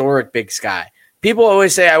historic Big Sky. People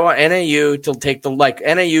always say I want NAU to take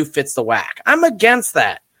NAU fits the whack. I'm against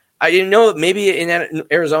that. I know maybe in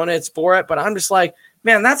Arizona it's for it, but I'm just like,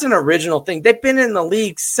 man, that's an original thing. They've been in the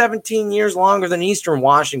league 17 years longer than Eastern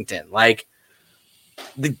Washington. Like,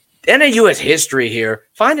 the NAU has history here.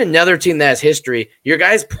 Find another team that has history. Your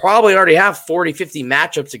guys probably already have 40, 50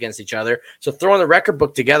 matchups against each other. So throwing the record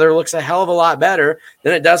book together looks a hell of a lot better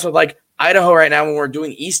than it does with, like, Idaho right now when we're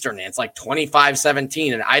doing Eastern. It's like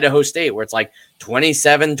 25-17, and Idaho State where it's like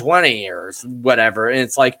 27-20 or whatever. And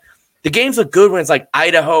it's like the games look good when it's like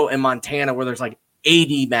Idaho and Montana where there's like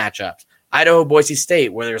 80 matchups. Idaho, Boise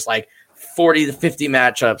State where there's like 40 to 50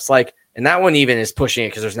 matchups. Like, and that one even is pushing it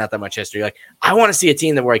because there's not that much history. Like, I want to see a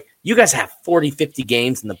team that, where, like, you guys have 40, 50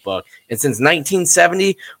 games in the book. And since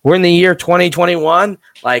 1970, we're in the year 2021.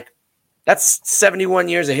 Like, that's 71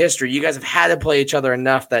 years of history. You guys have had to play each other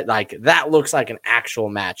enough that, like, that looks like an actual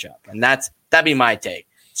matchup. And that'd be my take.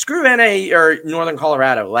 Screw NA or Northern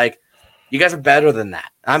Colorado. Like, you guys are better than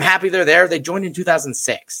that. I'm happy they're there. They joined in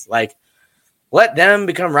 2006. Like, let them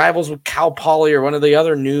become rivals with Cal Poly or one of the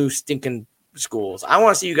other new stinking schools. I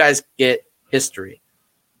want to see you guys get history.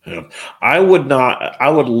 Yeah. I would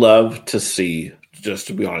love to see, just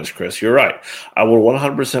to be honest, Chris, you're right. I would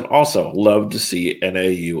 100% also love to see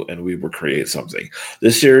NAU and Weber create something.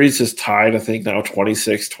 This series is tied, I think, now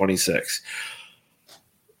 26-26.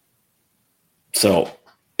 So,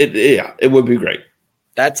 it would be great.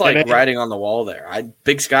 That's like writing on the wall there.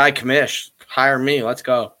 Big Sky commish. Hire me. Let's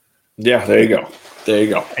go. Yeah, there you go. There you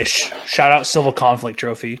go. Hey, shout out Civil Conflict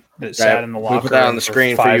Trophy that sat in the locker room. We put that on the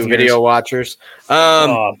screen for you video watchers.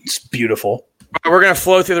 It's beautiful. We're going to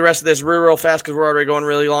flow through the rest of this real fast because we're already going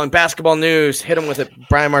really long. Basketball news. Hit him with it,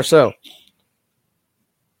 Brian Marceau.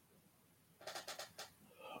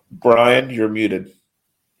 Brian, you're muted.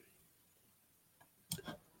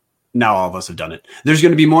 Now all of us have done it. There's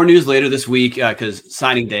going to be more news later this week because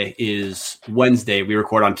signing day is Wednesday. We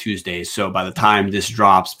record on Tuesdays. So by the time this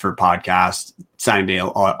drops for podcast, signing day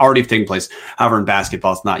will already have taken place. However, in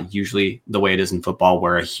basketball, it's not usually the way it is in football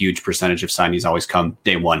where a huge percentage of signings always come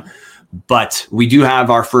day one. But we do have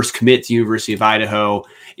our first commit to University of Idaho.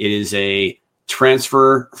 It is a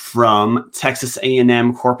transfer from Texas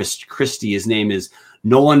A&M Corpus Christi. His name is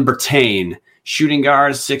Nolan Bertain. Shooting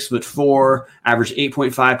guard, 6'4", average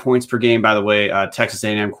 8.5 points per game. By the way, Texas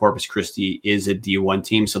A&M Corpus Christi is a D1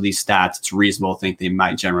 team, so these stats, it's reasonable to think they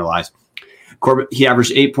might generalize. He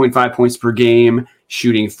averaged 8.5 points per game,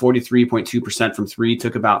 shooting 43.2% from three,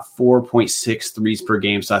 took about 4.6 threes per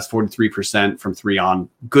game, so that's 43% from three on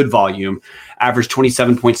good volume. Averaged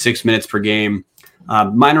 27.6 minutes per game.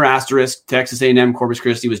 Minor asterisk, Texas A&M Corpus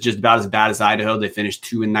Christi was just about as bad as Idaho. They finished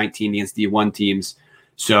 2-19 against D1 teams.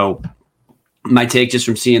 So my take just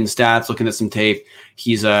from seeing the stats, looking at some tape,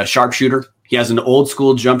 he's a sharpshooter. He has an old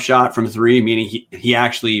school jump shot from three, meaning he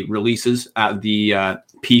actually releases at the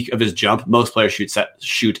peak of his jump. Most players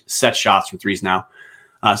shoot set shots from threes now.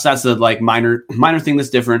 So that's the minor thing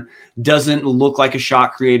that's different. Doesn't look like a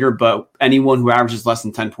shot creator, but anyone who averages less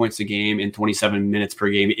than 10 points a game in 27 minutes per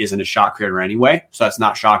game isn't a shot creator anyway. So that's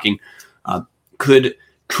not shocking.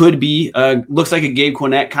 Could be, looks like a Gabe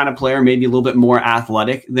Quinnett kind of player, maybe a little bit more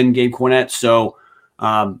athletic than Gabe Quinnett. So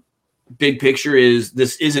big picture is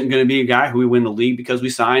this isn't going to be a guy who we win the league because we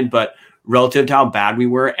signed, but relative to how bad we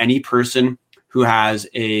were, any person who has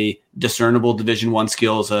a discernible Division I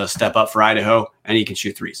skill is a step up for Idaho, and he can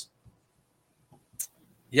shoot threes.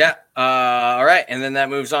 Yeah. All right. And then that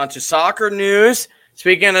moves on to soccer news.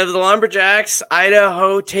 Speaking of the Lumberjacks,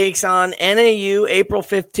 Idaho takes on NAU April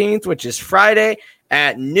 15th, which is Friday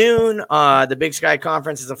at noon. The Big Sky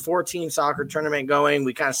Conference is a 4-team soccer tournament going.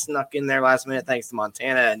 We kind of snuck in there last minute thanks to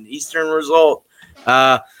Montana and Eastern result.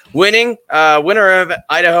 Winner of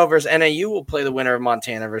Idaho versus NAU will play the winner of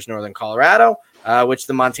Montana versus Northern Colorado, which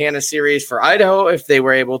the Montana series for Idaho, if they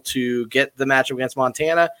were able to get the matchup against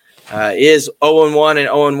Montana, is 0-1 and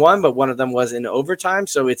 0-1, but one of them was in overtime,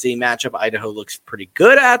 so it's a matchup Idaho looks pretty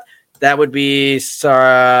good at. That would be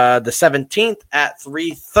the 17th at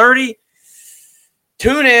 3:30.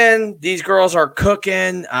 Tune in. These girls are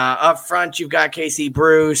cooking. Up front, you've got Casey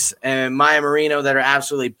Bruce and Maya Marino that are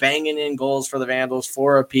absolutely banging in goals for the Vandals,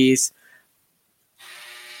 4 apiece.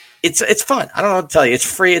 It's fun. I don't know what to tell you.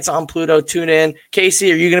 It's free. It's on Pluto. Tune in.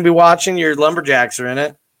 Casey, are you going to be watching? Your Lumberjacks are in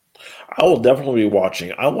it. I will definitely be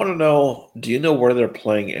watching. I want to know, do you know where they're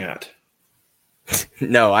playing at?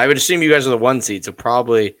 No, I would assume you guys are the 1 seed, so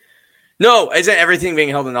probably – no, isn't everything being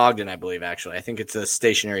held in Ogden, I believe, actually. I think it's a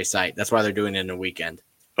stationary site. That's why they're doing it in a weekend.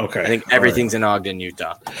 Okay. I think everything's in Ogden,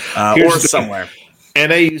 Utah. Or somewhere.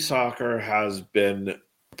 NAU soccer has been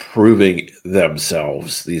proving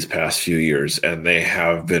themselves these past few years, and they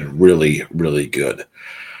have been really, really good.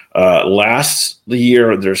 Last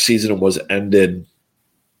year, their season was ended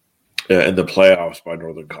in the playoffs by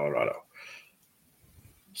Northern Colorado.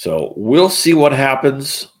 So we'll see what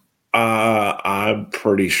happens. I'm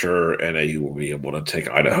pretty sure NAU will be able to take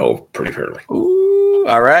Idaho pretty fairly. Ooh,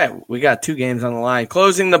 all right. We got 2 games on the line.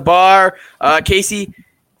 Closing the bar. Casey,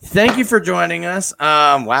 thank you for joining us.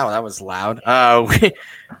 Wow, that was loud.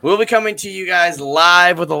 We'll be coming to you guys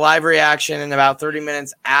live with a live reaction in about 30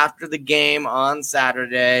 minutes after the game on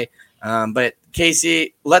Saturday. But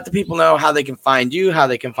Casey, let the people know how they can find you, how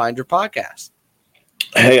they can find your podcast.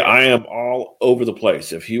 Hey, I am all over the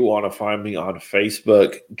place. If you want to find me on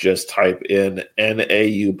Facebook, just type in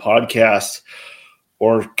NAU Podcast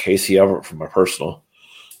or Casey Everett for my personal.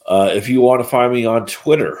 If you want to find me on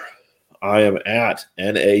Twitter, I am at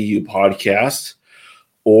NAU Podcast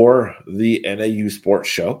or the NAU Sports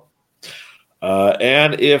Show.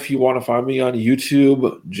 And if you want to find me on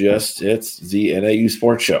YouTube, it's the NAU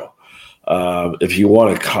Sports Show. If you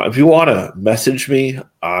want to message me,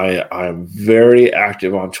 I'm very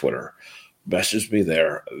active on Twitter. Message me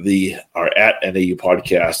there. At NAU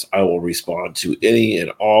Podcast. I will respond to any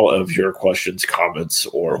and all of your questions, comments,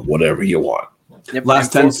 or whatever you want. Yep.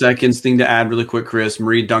 Last 10 seconds thing to add really quick, Chris.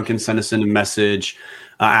 Marie Duncan sent us in a message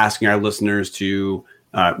asking our listeners to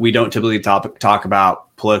We don't typically talk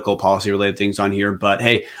about political policy related things on here, but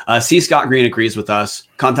hey, C. Scott Green agrees with us.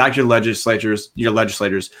 Contact your legislators.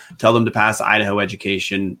 Tell them to pass the Idaho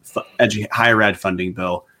higher ed funding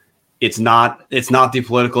bill. It's not the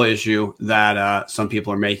political issue that some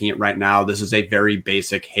people are making it right now. This is a very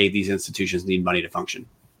basic, hey, these institutions need money to function.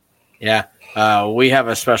 Yeah. We have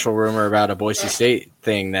a special rumor about a Boise State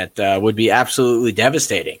thing that would be absolutely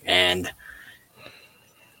devastating. And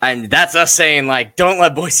that's us saying, like, don't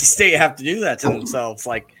let Boise State have to do that to themselves.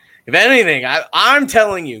 Like, if anything, I'm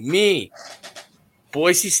telling you,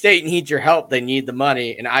 Boise State needs your help. They need the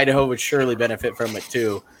money, and Idaho would surely benefit from it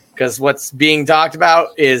too, because what's being talked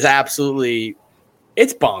about is absolutely –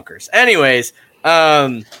 it's bonkers. Anyways,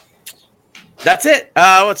 that's it.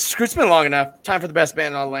 It's been long enough. Time for the best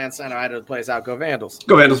band on the land. Idaho to play us out. Go Vandals.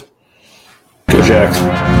 Go Vandals. Go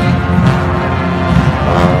Jacks.